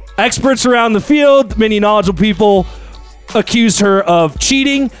 Experts around the field, many knowledgeable people, accused her of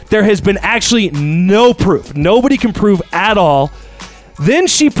cheating. There has been actually no proof. Nobody can prove at all. Then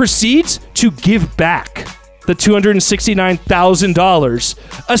she proceeds to give back the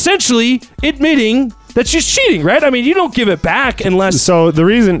 $269,000, essentially admitting that she's cheating, right? I mean, you don't give it back unless... So the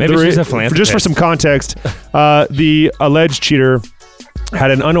reason, Maybe she's a philanthropist. just for some context, the alleged cheater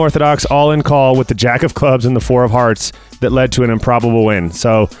had an unorthodox all-in call with the Jack of Clubs and the Four of Hearts that led to an improbable win.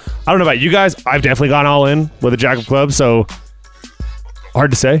 So I don't know about you guys. I've definitely gone all in with a Jack of Clubs. So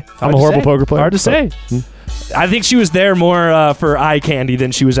hard to say. I'm a horrible poker player. Hard to say. I think she was there more for eye candy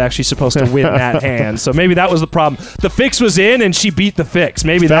than she was actually supposed to win that hand. So maybe that was the problem. The fix was in, and she beat the fix.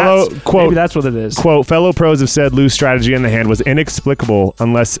 Maybe that's what it is. Quote, fellow pros have said Lou's strategy in the hand was inexplicable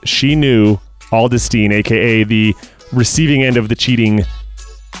unless she knew Aldestein, a.k.a. the receiving end of the cheating,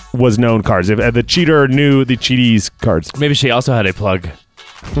 was known cards. If the cheater knew the cheaties cards. Maybe she also had a plug.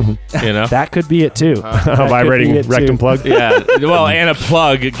 You know? That could be it too. That could Vibrating be it, rectum too. plug. Yeah. Well, and a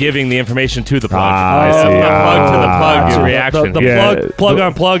plug giving the information to the plug. I see. The plug to the plug So reaction. The Yeah. plug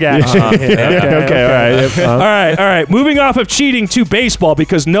on plug action. Okay, all right. All right. Moving off of cheating to baseball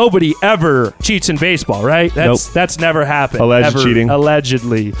because nobody ever cheats in baseball, right? That's never happened. Alleged ever, cheating.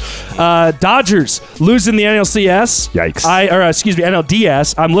 Allegedly. Dodgers losing the NLCS. Yikes.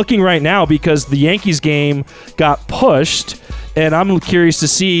 NLDS. I'm looking right now because the Yankees game got pushed. and I'm curious to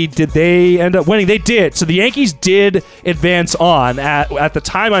see, did they end up winning? They did. So the Yankees did advance on. At the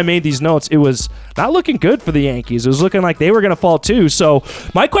time I made these notes, it was not looking good for the Yankees. It was looking like they were going to fall too. So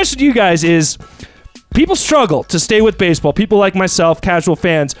my question to you guys is, people struggle to stay with baseball. People like myself, casual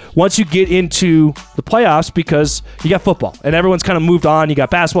fans, once you get into the playoffs because you got football and everyone's kind of moved on. You got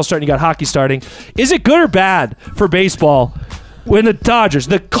basketball starting, you got hockey starting. Is it good or bad for baseball when the Dodgers,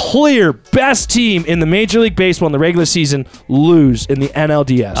 the clear best team in the Major League Baseball in the regular season, lose in the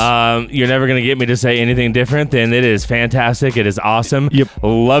NLDS? You're never going to get me to say anything different than it is fantastic. It is awesome. Yep.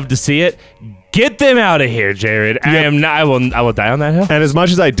 Love to see it. Get them out of here, Jared. Yep. I will die on that hill. And as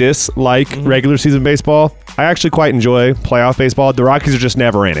much as I dislike regular season baseball, I actually quite enjoy playoff baseball. The Rockies are just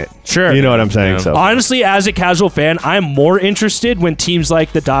never in it. Sure. You know what I'm saying? Yeah. So Honestly, as a casual fan, I'm more interested when teams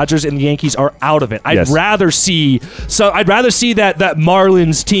like the Dodgers and the Yankees are out of it. I'd rather see that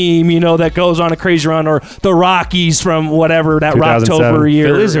Marlins team, that goes on a crazy run, or the Rockies from whatever that 2007. Rocktober year.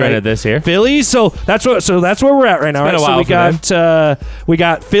 Phillies are in it this year. Phillies, so that's where we're at right now. It's been a while So we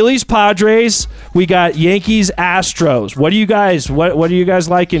got Phillies, Padres, we got Yankees, Astros. What do you guys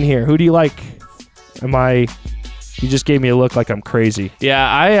like in here? Who do you like? You just gave me a look like I'm crazy.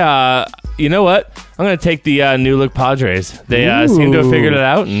 Yeah, you know what? I'm going to take the new look Padres. They seem to have figured it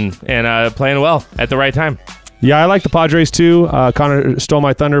out and playing well at the right time. yeah, I like the Padres too. Connor stole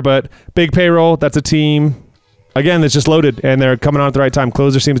my thunder, but big payroll. That's a team. Again, that's just loaded, and they're coming on at the right time.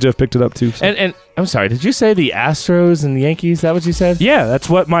 Closer seems to have picked it up too. So. And I'm sorry, did you say the Astros and the Yankees? Is that what you said? Yeah, that's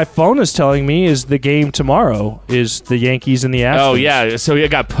what my phone is telling me is the game tomorrow is the Yankees and the Astros. Oh, yeah. So it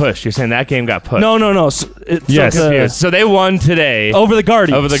got pushed. You're saying that game got pushed. No. Yes. So they won today. Over the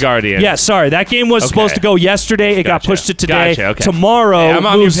Guardians. Yeah, sorry. That game was supposed to go yesterday. It got pushed to today. Gotcha, okay. Tomorrow. Hey, I'm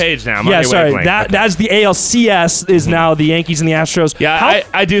on your page now. I'm on your wavelength. That's the ALCS is now the Yankees and the Astros. Yeah,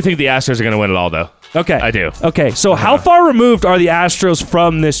 I do think the Astros are going to win it all, though. Okay. I do. Okay, so how far removed are the Astros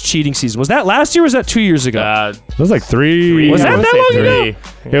from this cheating season? Was that last year or was that 2 years ago? It was like three. Was that long ago?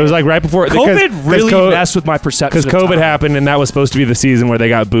 It was like right before COVID really messed with my perception. Because COVID happened, and that was supposed to be the season where they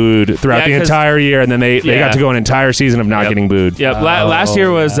got booed throughout the entire year, and then they got to go an entire season of not getting booed. Yep. Last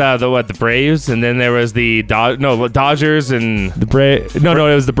year was the Braves, and then there was the Dodgers and the Braves. No,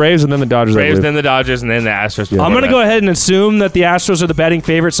 it was the Braves, and then the Dodgers. Then the Dodgers, and then the Astros. Yeah. I'm going to go ahead and assume that the Astros are the betting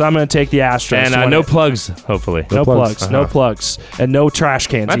favorite, so I'm going to take the Astros. And no plugs, hopefully. No plugs, and no trash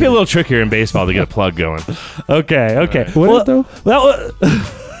cans. Might be a little trickier in baseball to get a plug going. Okay. What though?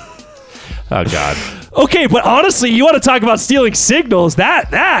 Oh, God. Okay, but honestly, you want to talk about stealing signals?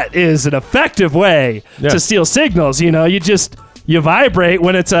 That is an effective way to steal signals. You vibrate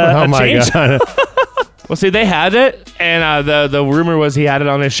when it's a change. God. Well, see, they had it, and the rumor was he had it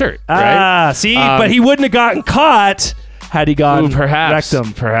on his shirt. Right? But he wouldn't have gotten caught had he gone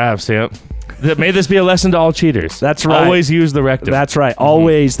rectum. Perhaps, yep. May this be a lesson to all cheaters. That's right. Always use the rectum. That's right.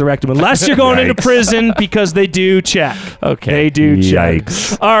 Always the rectum. Unless you're going into prison, because they do check. Okay. They do check.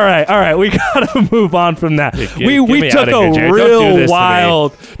 Yikes. All right. We got to move on from that. We took a real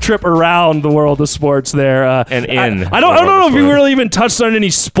wild trip around the world of sports there. I don't know if we really even touched on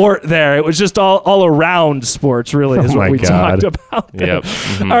any sport there. It was just all around sports, really, is what we talked about there. Yep.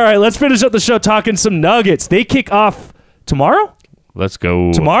 Mm-hmm. All right, let's finish up the show talking some Nuggets. They kick off tomorrow? Let's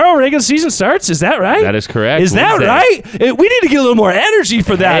go. Tomorrow, regular season starts. Is that right? That is correct. Is that right? We need to get a little more energy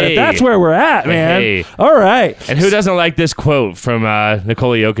for that. If that's where we're at, man. All right. And who doesn't like this quote from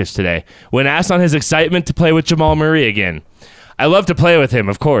Nikola Jokic today? When asked on his excitement to play with Jamal Murray again, "I love to play with him,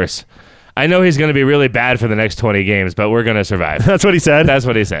 of course. I know he's going to be really bad for the next 20 games, but we're going to survive." That's what he said. That's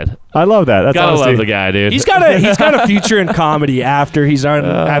what he said. I love that. That's gotta honesty. love the guy, dude. He's got a future in comedy after he's done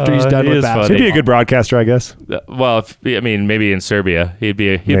with basketball. He'd be a good broadcaster, I guess. Well, maybe in Serbia, he'd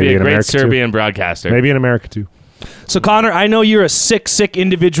be a Maybe in great America, Serbian broadcaster. Maybe in America too. So, Connor, I know you're a sick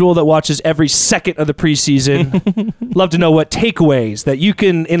individual that watches every second of the preseason. Love to know what takeaways that you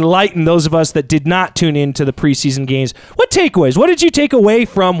can enlighten those of us that did not tune into the preseason games. What takeaways? What did you take away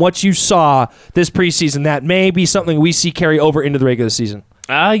from what you saw this preseason that may be something we see carry over into the regular season?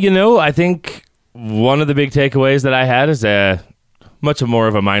 I think one of the big takeaways that I had is much more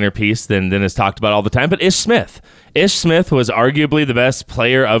of a minor piece than is talked about all the time, but Ish Smith. Ish Smith was arguably the best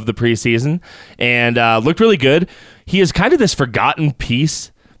player of the preseason and looked really good. He is kind of this forgotten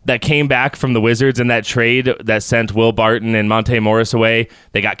piece that came back from the Wizards in that trade that sent Will Barton and Monte Morris away.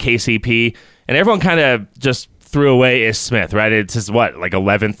 They got KCP, and everyone kind of just threw away Ish Smith, right? It's his, like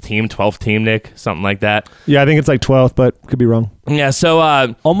 11th team, 12th team, Nick? Something like that. Yeah, I think it's like 12th, but could be wrong. Yeah, so...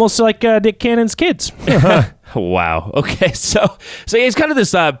 almost like Nick Cannon's kids. Wow. Okay, so he's kind of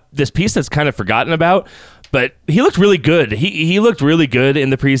this piece that's kind of forgotten about, but he looked really good. He looked really good in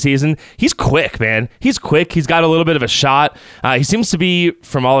the preseason. He's quick, man. He's quick. He's got a little bit of a shot. He seems to be,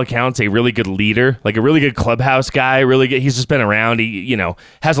 from all accounts, a really good leader, like a really good clubhouse guy. Really good. He's just been around. He,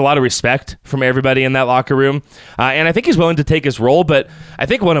 has a lot of respect from everybody in that locker room, and I think he's willing to take his role. But I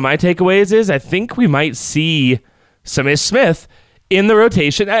think one of my takeaways is I think we might see some Ish Smith in the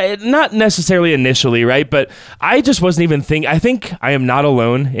rotation, not necessarily initially, right? But I just wasn't even thinking. I think I am not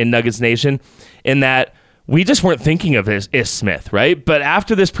alone in Nuggets Nation in that we just weren't thinking of Ish Smith, right? But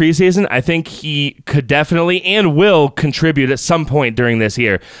after this preseason, I think he could definitely and will contribute at some point during this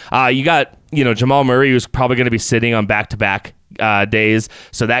year. You got, Jamal Murray, who's probably going to be sitting on back-to-back days,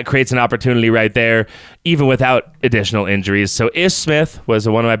 so that creates an opportunity right there, even without additional injuries. So Ish Smith was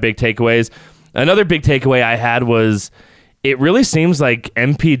one of my big takeaways. Another big takeaway I had was it really seems like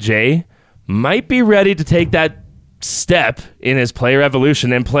MPJ might be ready to take that step in his player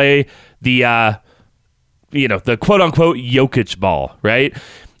evolution and play the quote-unquote Jokic ball, right?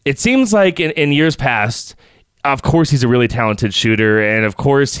 It seems like in years past, of course he's a really talented shooter, and of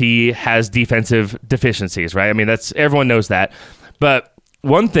course he has defensive deficiencies, right? I mean, everyone knows that. But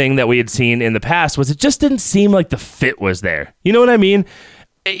one thing that we had seen in the past was it just didn't seem like the fit was there. You know what I mean?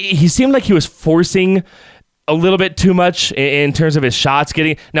 He seemed like he was forcing a little bit too much in terms of his shots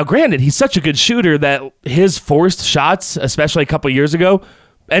getting. Now, granted, he's such a good shooter that his forced shots, especially a couple years ago,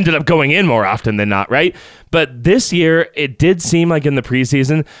 ended up going in more often than not, right? But this year, it did seem like in the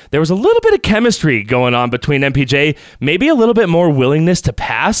preseason, there was a little bit of chemistry going on between MPJ, maybe a little bit more willingness to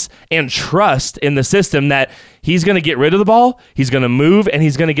pass and trust in the system that he's going to get rid of the ball, he's going to move, and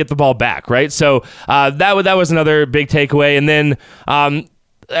he's going to get the ball back, right? So that was another big takeaway. And then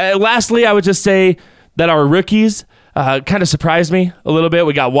lastly, I would just say that our rookies kind of surprised me a little bit.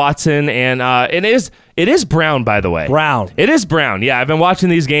 We got Watson, and it is Brown, by the way. Brown. It is Brown. Yeah, I've been watching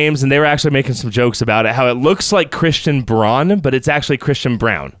these games, and they were actually making some jokes about it, how it looks like Christian Braun, but it's actually Christian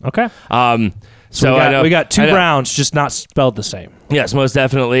Brown. Okay. So we got two Browns, just not spelled the same. Yes, most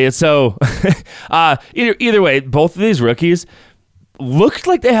definitely. And so either way, both of these rookies looked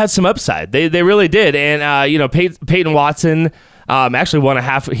like they had some upside. They really did. And Peyton Watson actually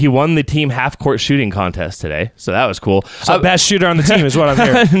won the team half-court shooting contest today, so that was cool. So best shooter on the team is what I'm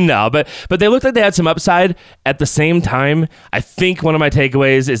hearing. No, but they looked like they had some upside. At the same time, I think one of my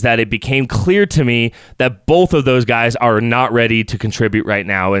takeaways is that it became clear to me that both of those guys are not ready to contribute right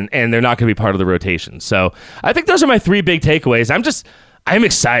now, and they're not going to be part of the rotation. So I think those are my three big takeaways. I'm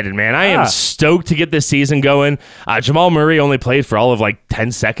excited, man. I am stoked to get this season going. Jamal Murray only played for all of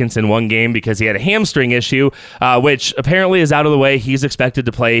 10 seconds in one game because he had a hamstring issue, which apparently is out of the way. He's expected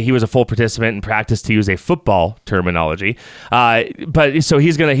to play. He was a full participant in practice, to use a football terminology. But so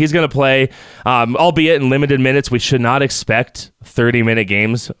he's gonna play, albeit in limited minutes. We should not expect 30-minute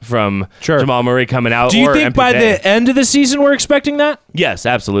games from Jamal Murray coming out. Do you think by the end of the season we're expecting that? Yes,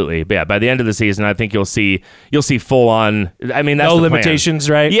 absolutely. But yeah, by the end of the season, I think you'll see full on. I mean, that's no the limitations,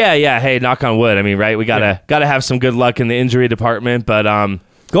 plan. right? Yeah. Hey, knock on wood. I mean, right? We gotta have some good luck in the injury department. But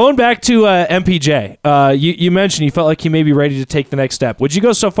going back to MPJ, you mentioned you felt like he may be ready to take the next step. Would you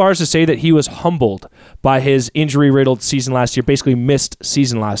go so far as to say that he was humbled by his injury-riddled season last year, basically missed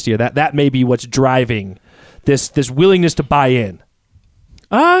season last year? That may be what's driving this willingness to buy in.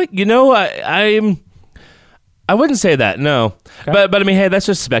 I wouldn't say that, no. Okay. But I mean, hey, that's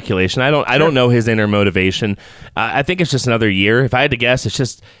just speculation. I don't know his inner motivation. I think it's just another year. If I had to guess, it's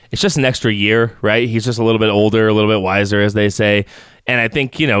just an extra year, right? He's just a little bit older, a little bit wiser, as they say. And I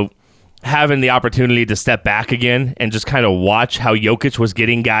think, having the opportunity to step back again and just kind of watch how Jokic was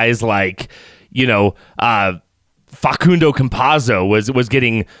getting guys like, Facundo Campazzo was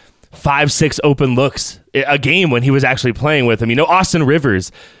getting 5-6 open looks a game when he was actually playing with him. Austin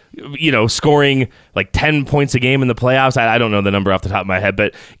Rivers, scoring 10 points a game in the playoffs. I don't know the number off the top of my head,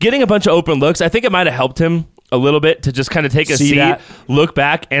 but getting a bunch of open looks, I think it might have helped him a little bit to just kind of take a seat, look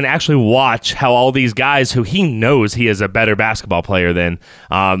back, and actually watch how all these guys who he knows he is a better basketball player than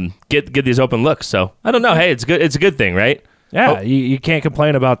get these open looks. So I don't know. Hey, it's good. It's a good thing, right? Yeah, you can't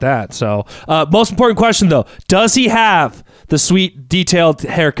complain about that. So, most important question, though. Does he have the sweet, detailed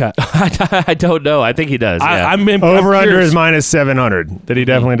haircut? I don't know. I think he does. Yeah. I'm under is minus 700. That he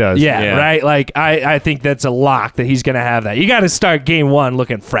definitely does. Yeah, right? I think that's a lock that he's going to have that. You got to start game one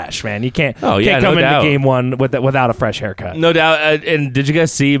looking fresh, man. You can't come into game one without a fresh haircut. No doubt. And did you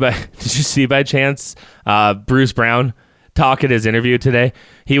see by chance Bruce Brown talk at his interview today?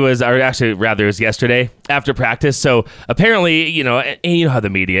 It was yesterday after practice. So apparently, you know how the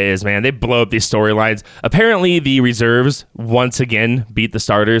media is, man. They blow up these storylines. Apparently, the reserves once again beat the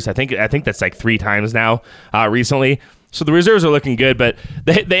starters. I think that's 3 times now recently. So the reserves are looking good, but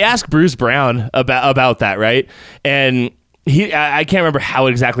they asked Bruce Brown about that, right? And I can't remember how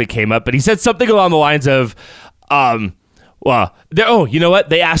it exactly came up, but he said something along the lines of, you know what?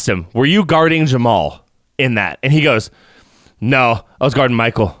 They asked him, were you guarding Jamal in that? And he goes, no, I was guarding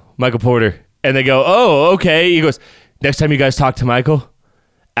Michael Porter. And they go, oh, okay. He goes, next time you guys talk to Michael,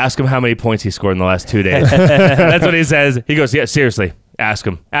 ask him how many points he scored in the last 2 days. That's what he says. He goes, yeah, seriously, ask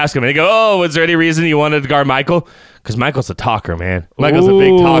him. And they go, oh, was there any reason you wanted to guard Michael? Because Michael's a talker, man. Michael's a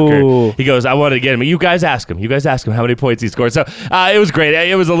big talker. He goes, I wanted to get him. You guys ask him how many points he scored. So it was great.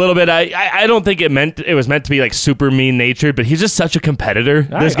 It was a little bit, I don't think it was meant to be like super mean natured, but he's just such a competitor.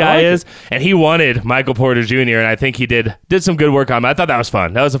 This guy is. And he wanted Michael Porter Jr. And I think he did some good work on him. I thought that was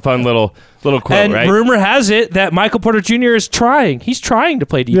fun. That was a fun little quote, and right? Rumor has it that Michael Porter Jr. is trying. He's trying to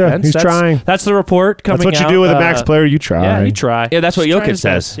play defense. Yeah, he's trying. That's the report coming out. That's what you do with a max player. You try. Yeah, you try. Yeah, that's what Jokic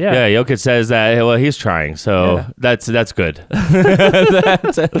says. Yeah, Jokic says that, well, he's trying. So that's good.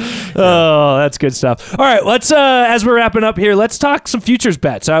 That's good stuff. All right, let's as we're wrapping up here, let's talk some futures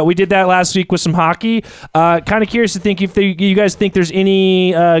bets. We did that last week with some hockey. Kind of curious to think if you guys think there's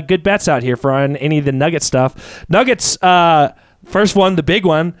any good bets out here for on any of the Nuggets stuff. Nuggets, first one, the big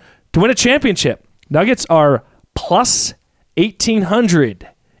one, to win a championship. Nuggets are plus 1,800.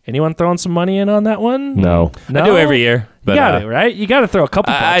 Anyone throwing some money in on that one? No. I do every year. But, you got it, right? You got to throw a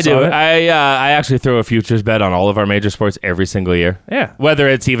couple bucks I do. on it. I actually throw a futures bet on all of our major sports every single year. Yeah. Whether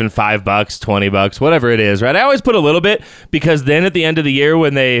it's even $5, $20, whatever it is, right? I always put a little bit because then at the end of the year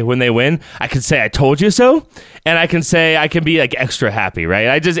when they win, I can say I told you so, and I can say I can be like extra happy,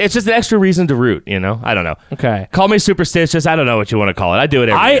 right? It's just an extra reason to root, you know? I don't know. Okay. Call me superstitious. I don't know what you want to call it. I do it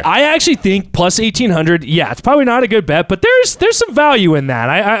every year. I actually think plus 1,800. Yeah, it's probably not a good bet, but there's some value in that.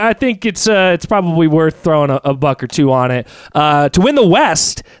 I think it's probably worth throwing a buck or two on it. To win the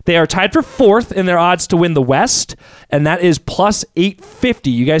West, they are tied for fourth in their odds to win the West, and that is plus 850.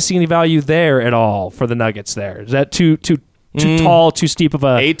 You guys see any value there at all for the Nuggets there? Is that too tall, too steep of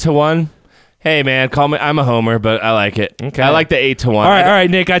a 8-1? Hey man, call me. I'm a homer, but I like it. Okay. I like the 8-1. All right,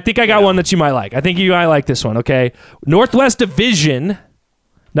 Nick. I think I got one that you might like. I think you might like this one. Okay, Northwest Division,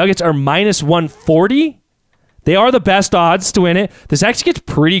 Nuggets are minus 140. They are the best odds to win it. This actually gets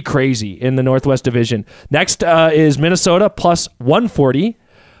pretty crazy in the Northwest Division. Next is Minnesota plus 140.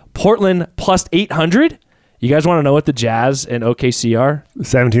 Portland plus 800. You guys want to know what the Jazz and OKC are?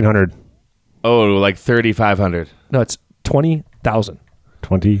 1,700. Oh, like 3,500. No, it's 20,000.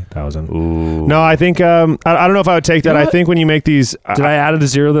 20,000. Ooh. No, I think I don't know if I would take that. I think when you make these, did I add it to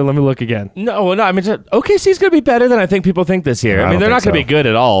zero? Then let me look again. No. I mean, OKC's going to be better than I think people think this year. I mean, they're not going to be good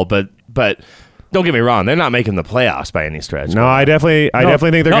at all, but. Don't get me wrong; they're not making the playoffs by any stretch. No, I definitely think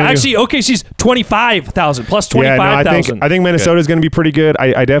they're going to. Actually, OKC's 25,000 plus 25,000. I think Minnesota's going to be pretty good.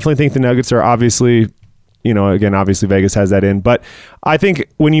 I definitely think the Nuggets are obviously, obviously Vegas has that in. But I think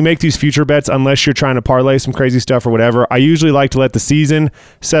when you make these future bets, unless you're trying to parlay some crazy stuff or whatever, I usually like to let the season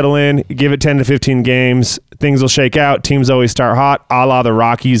settle in, give it 10 to 15 games. Things will shake out. Teams always start hot, a la the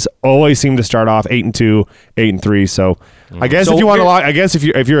Rockies. Always seem to start off 8-2, 8-3. So. I guess if you want to lock,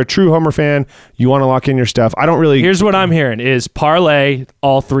 if you're a true Homer fan, you want to lock in your stuff. I don't really. Here's what I'm hearing: is parlay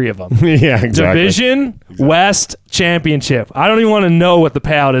all three of them. Yeah, exactly. Division, West, championship. I don't even want to know what the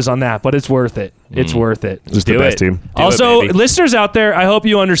payout is on that, but it's worth it. It's worth it. Just the best team. Also, listeners out there, I hope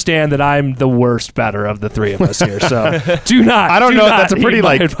you understand that I'm the worst better of the three of us here. So do not. I don't know. That's a pretty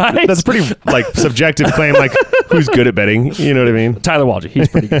subjective claim. Like who's good at betting? You know what I mean? Tyler Waldry. He's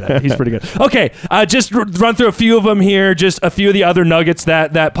pretty good at it. He's pretty good. Okay, just run through a few of them here. Just a few of the other nuggets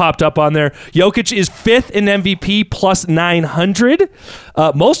that popped up on there. Jokic is fifth in MVP plus 900.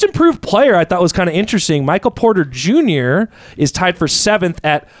 Most improved player I thought was kind of interesting. Michael Porter Jr. is tied for seventh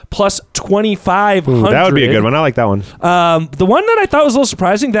at plus 2,500. That would be a good one. I like that one. The one that I thought was a little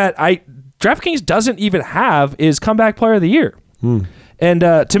surprising that DraftKings doesn't even have is comeback player of the year. And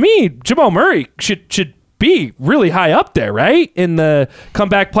to me, Jamal Murray should be really high up there, right? In the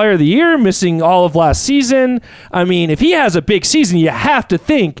comeback player of the year, missing all of last season. I mean, if he has a big season, you have to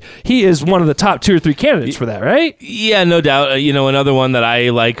think he is one of the top 2 or 3 candidates for that, right? Yeah, no doubt. Another one that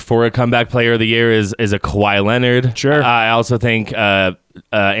I like for a comeback player of the year is a Kawhi Leonard. Sure. I also think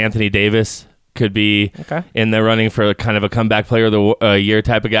Anthony Davis could be in the running for kind of a comeback player of the year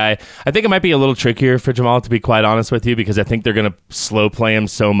type of guy. I think it might be a little trickier for Jamal, to be quite honest with you, because I think they're going to slow play him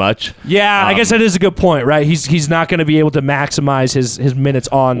so much. Yeah, I guess that is a good point, right? He's not going to be able to maximize his minutes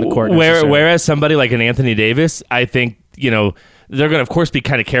on the court. Whereas somebody like an Anthony Davis, I think, they're going to, of course, be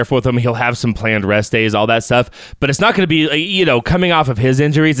kind of careful with him. He'll have some planned rest days, all that stuff. But it's not going to be, coming off of his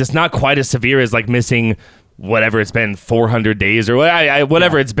injuries, it's not quite as severe as like missing whatever it's been, 400 days or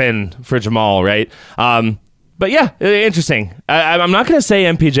whatever it's been for Jamal, right? But yeah, interesting. I'm not going to say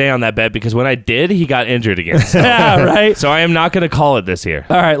MPJ on that bet because when I did, he got injured again. So, Yeah, right. so I am not going to call it this year.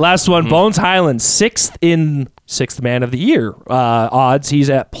 All right, last one. Bones Highland, sixth man of the year odds.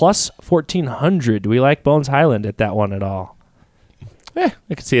 He's at plus 1,400. Do we like Bones Highland at that one at all? I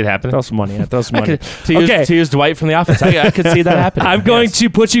could see it happening. Throw some money at. Throw some money. To use Dwight from The Office, I could see that happening. I'm going to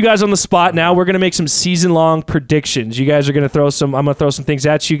put you guys on the spot now. We're going to make some season-long predictions. You guys are going to throw some. I'm going to throw some things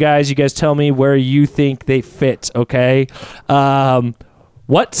at you guys. You guys tell me where you think they fit. Okay.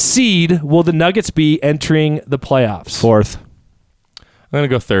 What seed will the Nuggets be entering the playoffs? 4th. I'm going to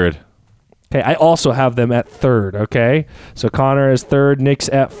go 3rd. Okay, I also have them at 3rd, okay? So Connor is 3rd, Nick's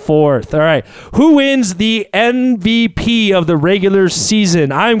at 4th. All right. Who wins the MVP of the regular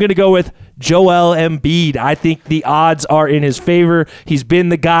season? I'm going to go with Joel Embiid. I think the odds are in his favor. He's been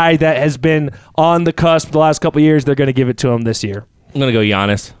the guy that has been on the cusp the last couple of years. They're going to give it to him this year. I'm going to go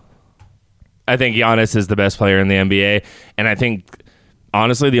Giannis. I think Giannis is the best player in the NBA, and I think,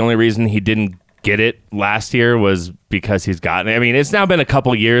 honestly, the only reason he didn't get it last year was because he's gotten it. I mean, it's now been a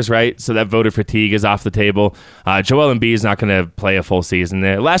couple years, right? So that voter fatigue is off the table. Joel Embiid is not going to play a full season.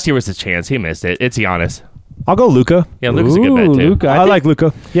 Last year was his chance. He missed it. It's Giannis. I'll go Luka. Yeah, Luka's a good bet, too. Luka. I like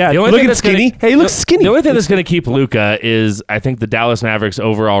Luka. Yeah, Looking skinny. Hey, he looks skinny. The only thing that's going to keep Luka is, I think, the Dallas Mavericks'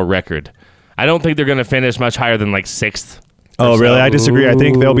 overall record. I don't think they're going to finish much higher than like 6th. Oh, really? I disagree. I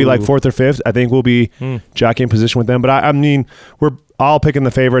think they'll be like 4th or 5th. I think we'll be jockeying position with them. But I mean, we're all picking the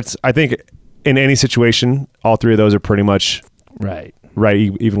favorites. I think in any situation, all three of those are pretty much right,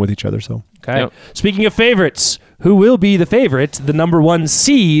 even with each other. So, okay. Yep. Speaking of favorites, who will be the favorite, the number 1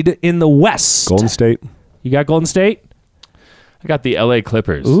 seed in the West? Golden State. You got Golden State? I got the LA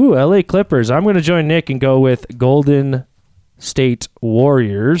Clippers. Ooh, LA Clippers. I'm going to join Nick and go with Golden State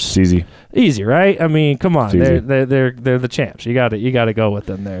Warriors. It's easy. Easy, right? I mean, come on. They're the champs. You got to go with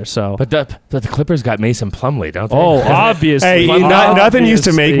them there. So, but the Clippers got Mason Plumlee, don't they? Oh, obviously. Hey, nothing used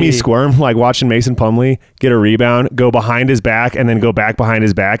to make me squirm like watching Mason Plumlee get a rebound, go behind his back, and then go back behind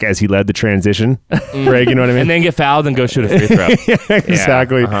his back as he led the transition. Greg, you know what I mean? And then get fouled and go shoot a free throw.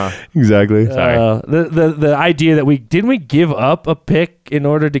 Exactly. Yeah, Exactly. Sorry. The idea that we give up a pick in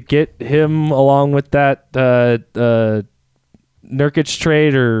order to get him along with that Nurkic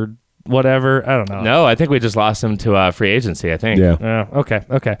trade or whatever. I don't know. No, I think we just lost him to free agency, I think. Yeah. Okay.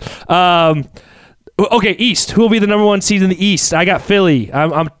 Okay, East. Who will be the number 1 seed in the East? I got Philly.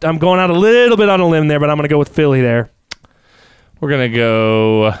 I'm going out a little bit on a limb there, but I'm going to go with Philly there. We're going to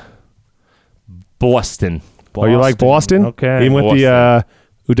go Boston. Oh, you like Boston? Okay. Even with Boston.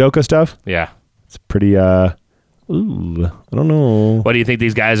 the Udoka stuff? Yeah. It's pretty, ooh, I don't know. What do you think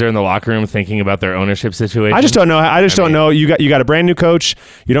these guys are in the locker room thinking about their ownership situation? I just don't know. I don't know. You got a brand new coach.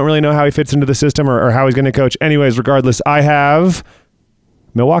 You don't really know how he fits into the system or how he's going to coach. Anyways, regardless, I have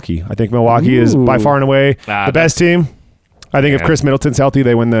Milwaukee. I think Milwaukee is by far and away the best team. I think if Chris Middleton's healthy,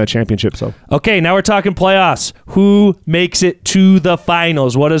 they win the championship. So okay, now we're talking playoffs. Who makes it to the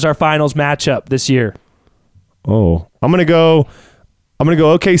finals? What is our finals matchup this year? Oh, I'm gonna go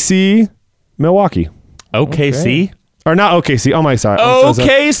OKC, Milwaukee. OKC? Okay. Or not OKC. Oh my, sorry.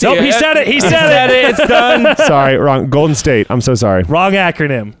 OKC. Nope, he said it. He said it. It's done. Sorry, wrong. Golden State. I'm so sorry. Wrong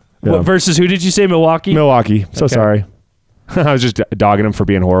acronym. Yeah. Versus who did you say? Milwaukee? Milwaukee. So sorry. I was just dogging him for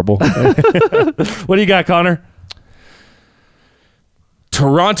being horrible. What do you got, Connor?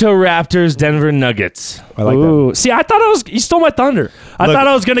 Toronto Raptors, Denver Nuggets. I like that. See, I thought you stole my thunder. I thought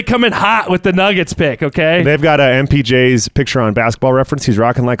I was going to come in hot with the Nuggets pick, okay? They've got a MPJ's picture on Basketball Reference. He's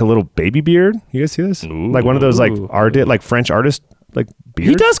rocking like a little baby beard. You guys see this? Ooh. Like one of those like French artist like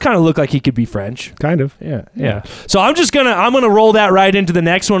beards. He does kind of look like he could be French. Kind of. Yeah. So I'm gonna roll that right into the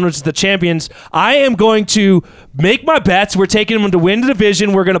next one, which is the champions. I am going to make my bets. We're taking them to win the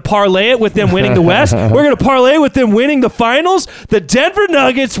division. We're gonna parlay it with them winning the West. We're gonna parlay with them winning the finals. The Denver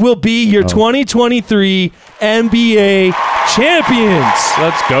Nuggets will be your 2023 NBA champions.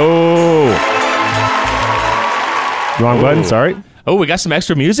 Let's go. Wrong button. Sorry. Oh, we got some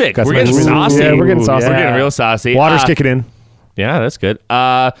extra music. Got We're some getting extra music. saucy. Yeah, we're getting saucy. We're getting real saucy. Water's kicking in. Yeah, that's good.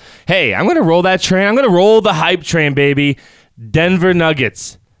 Hey, I'm going to roll that train. I'm going to roll the hype train, baby. Denver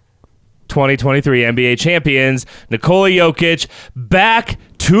Nuggets, 2023 NBA champions. Nikola Jokic,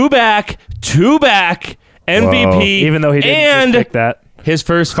 back-to-back MVP. Whoa. Even though he didn't and just pick that. his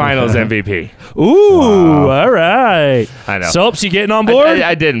first finals MVP. Ooh, all right. I know. Soaps, you getting on board?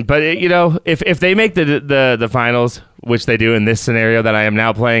 I didn't, but if they make the finals, which they do in this scenario that I am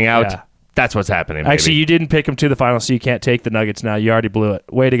now playing out, Yeah. that's what's happening. Baby. Actually, you didn't pick them to the finals, so you can't take the Nuggets now. You already blew it.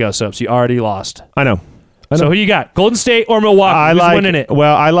 Way to go, Soaps. You already lost. I know. So who you got? Golden State or Milwaukee? Who's winning it?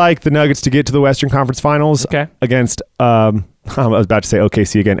 Well, I like the Nuggets to get to the Western Conference Finals Okay. against I was about to say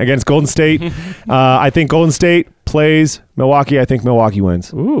OKC again. Against Golden State. I think Golden State plays Milwaukee. I think Milwaukee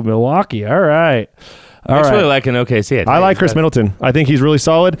wins. Ooh, Milwaukee. All right. I really like an OKC. I like Chris Middleton. I think he's really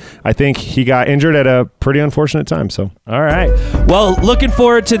solid. I think he got injured at a pretty unfortunate time. So, all right. Well, looking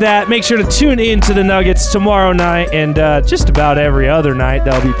forward to that. Make sure to tune in to the Nuggets tomorrow night and just about every other night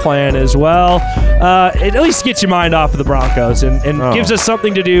they'll be playing as well. It at least gets your mind off of the Broncos and gives us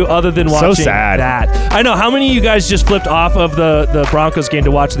something to do other than watching that. I know. How many of you guys just flipped off of the Broncos game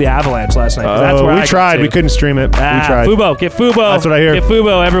to watch the Avalanche last night? That's where we tried. We couldn't stream it. We tried. Fubo. Get Fubo. That's what I hear. Get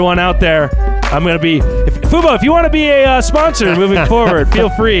Fubo, everyone out there. I'm going to be... Fubo, if you want to be a sponsor moving forward, feel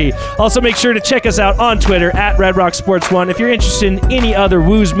free. Also, make sure to check us out on Twitter at Red Rock Sports One. If you're interested in any other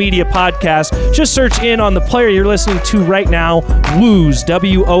Wooze Media podcast, just search in on the player you're listening to right now, Wooze,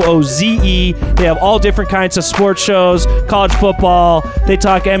 W-O-O-Z-E. They have all different kinds of sports shows, college football. They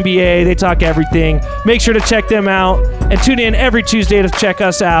talk NBA. They talk everything. Make sure to check them out and tune in every Tuesday to check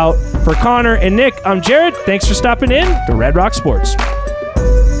us out. For Connor and Nick, I'm Jared. Thanks for stopping in to Red Rock Sports.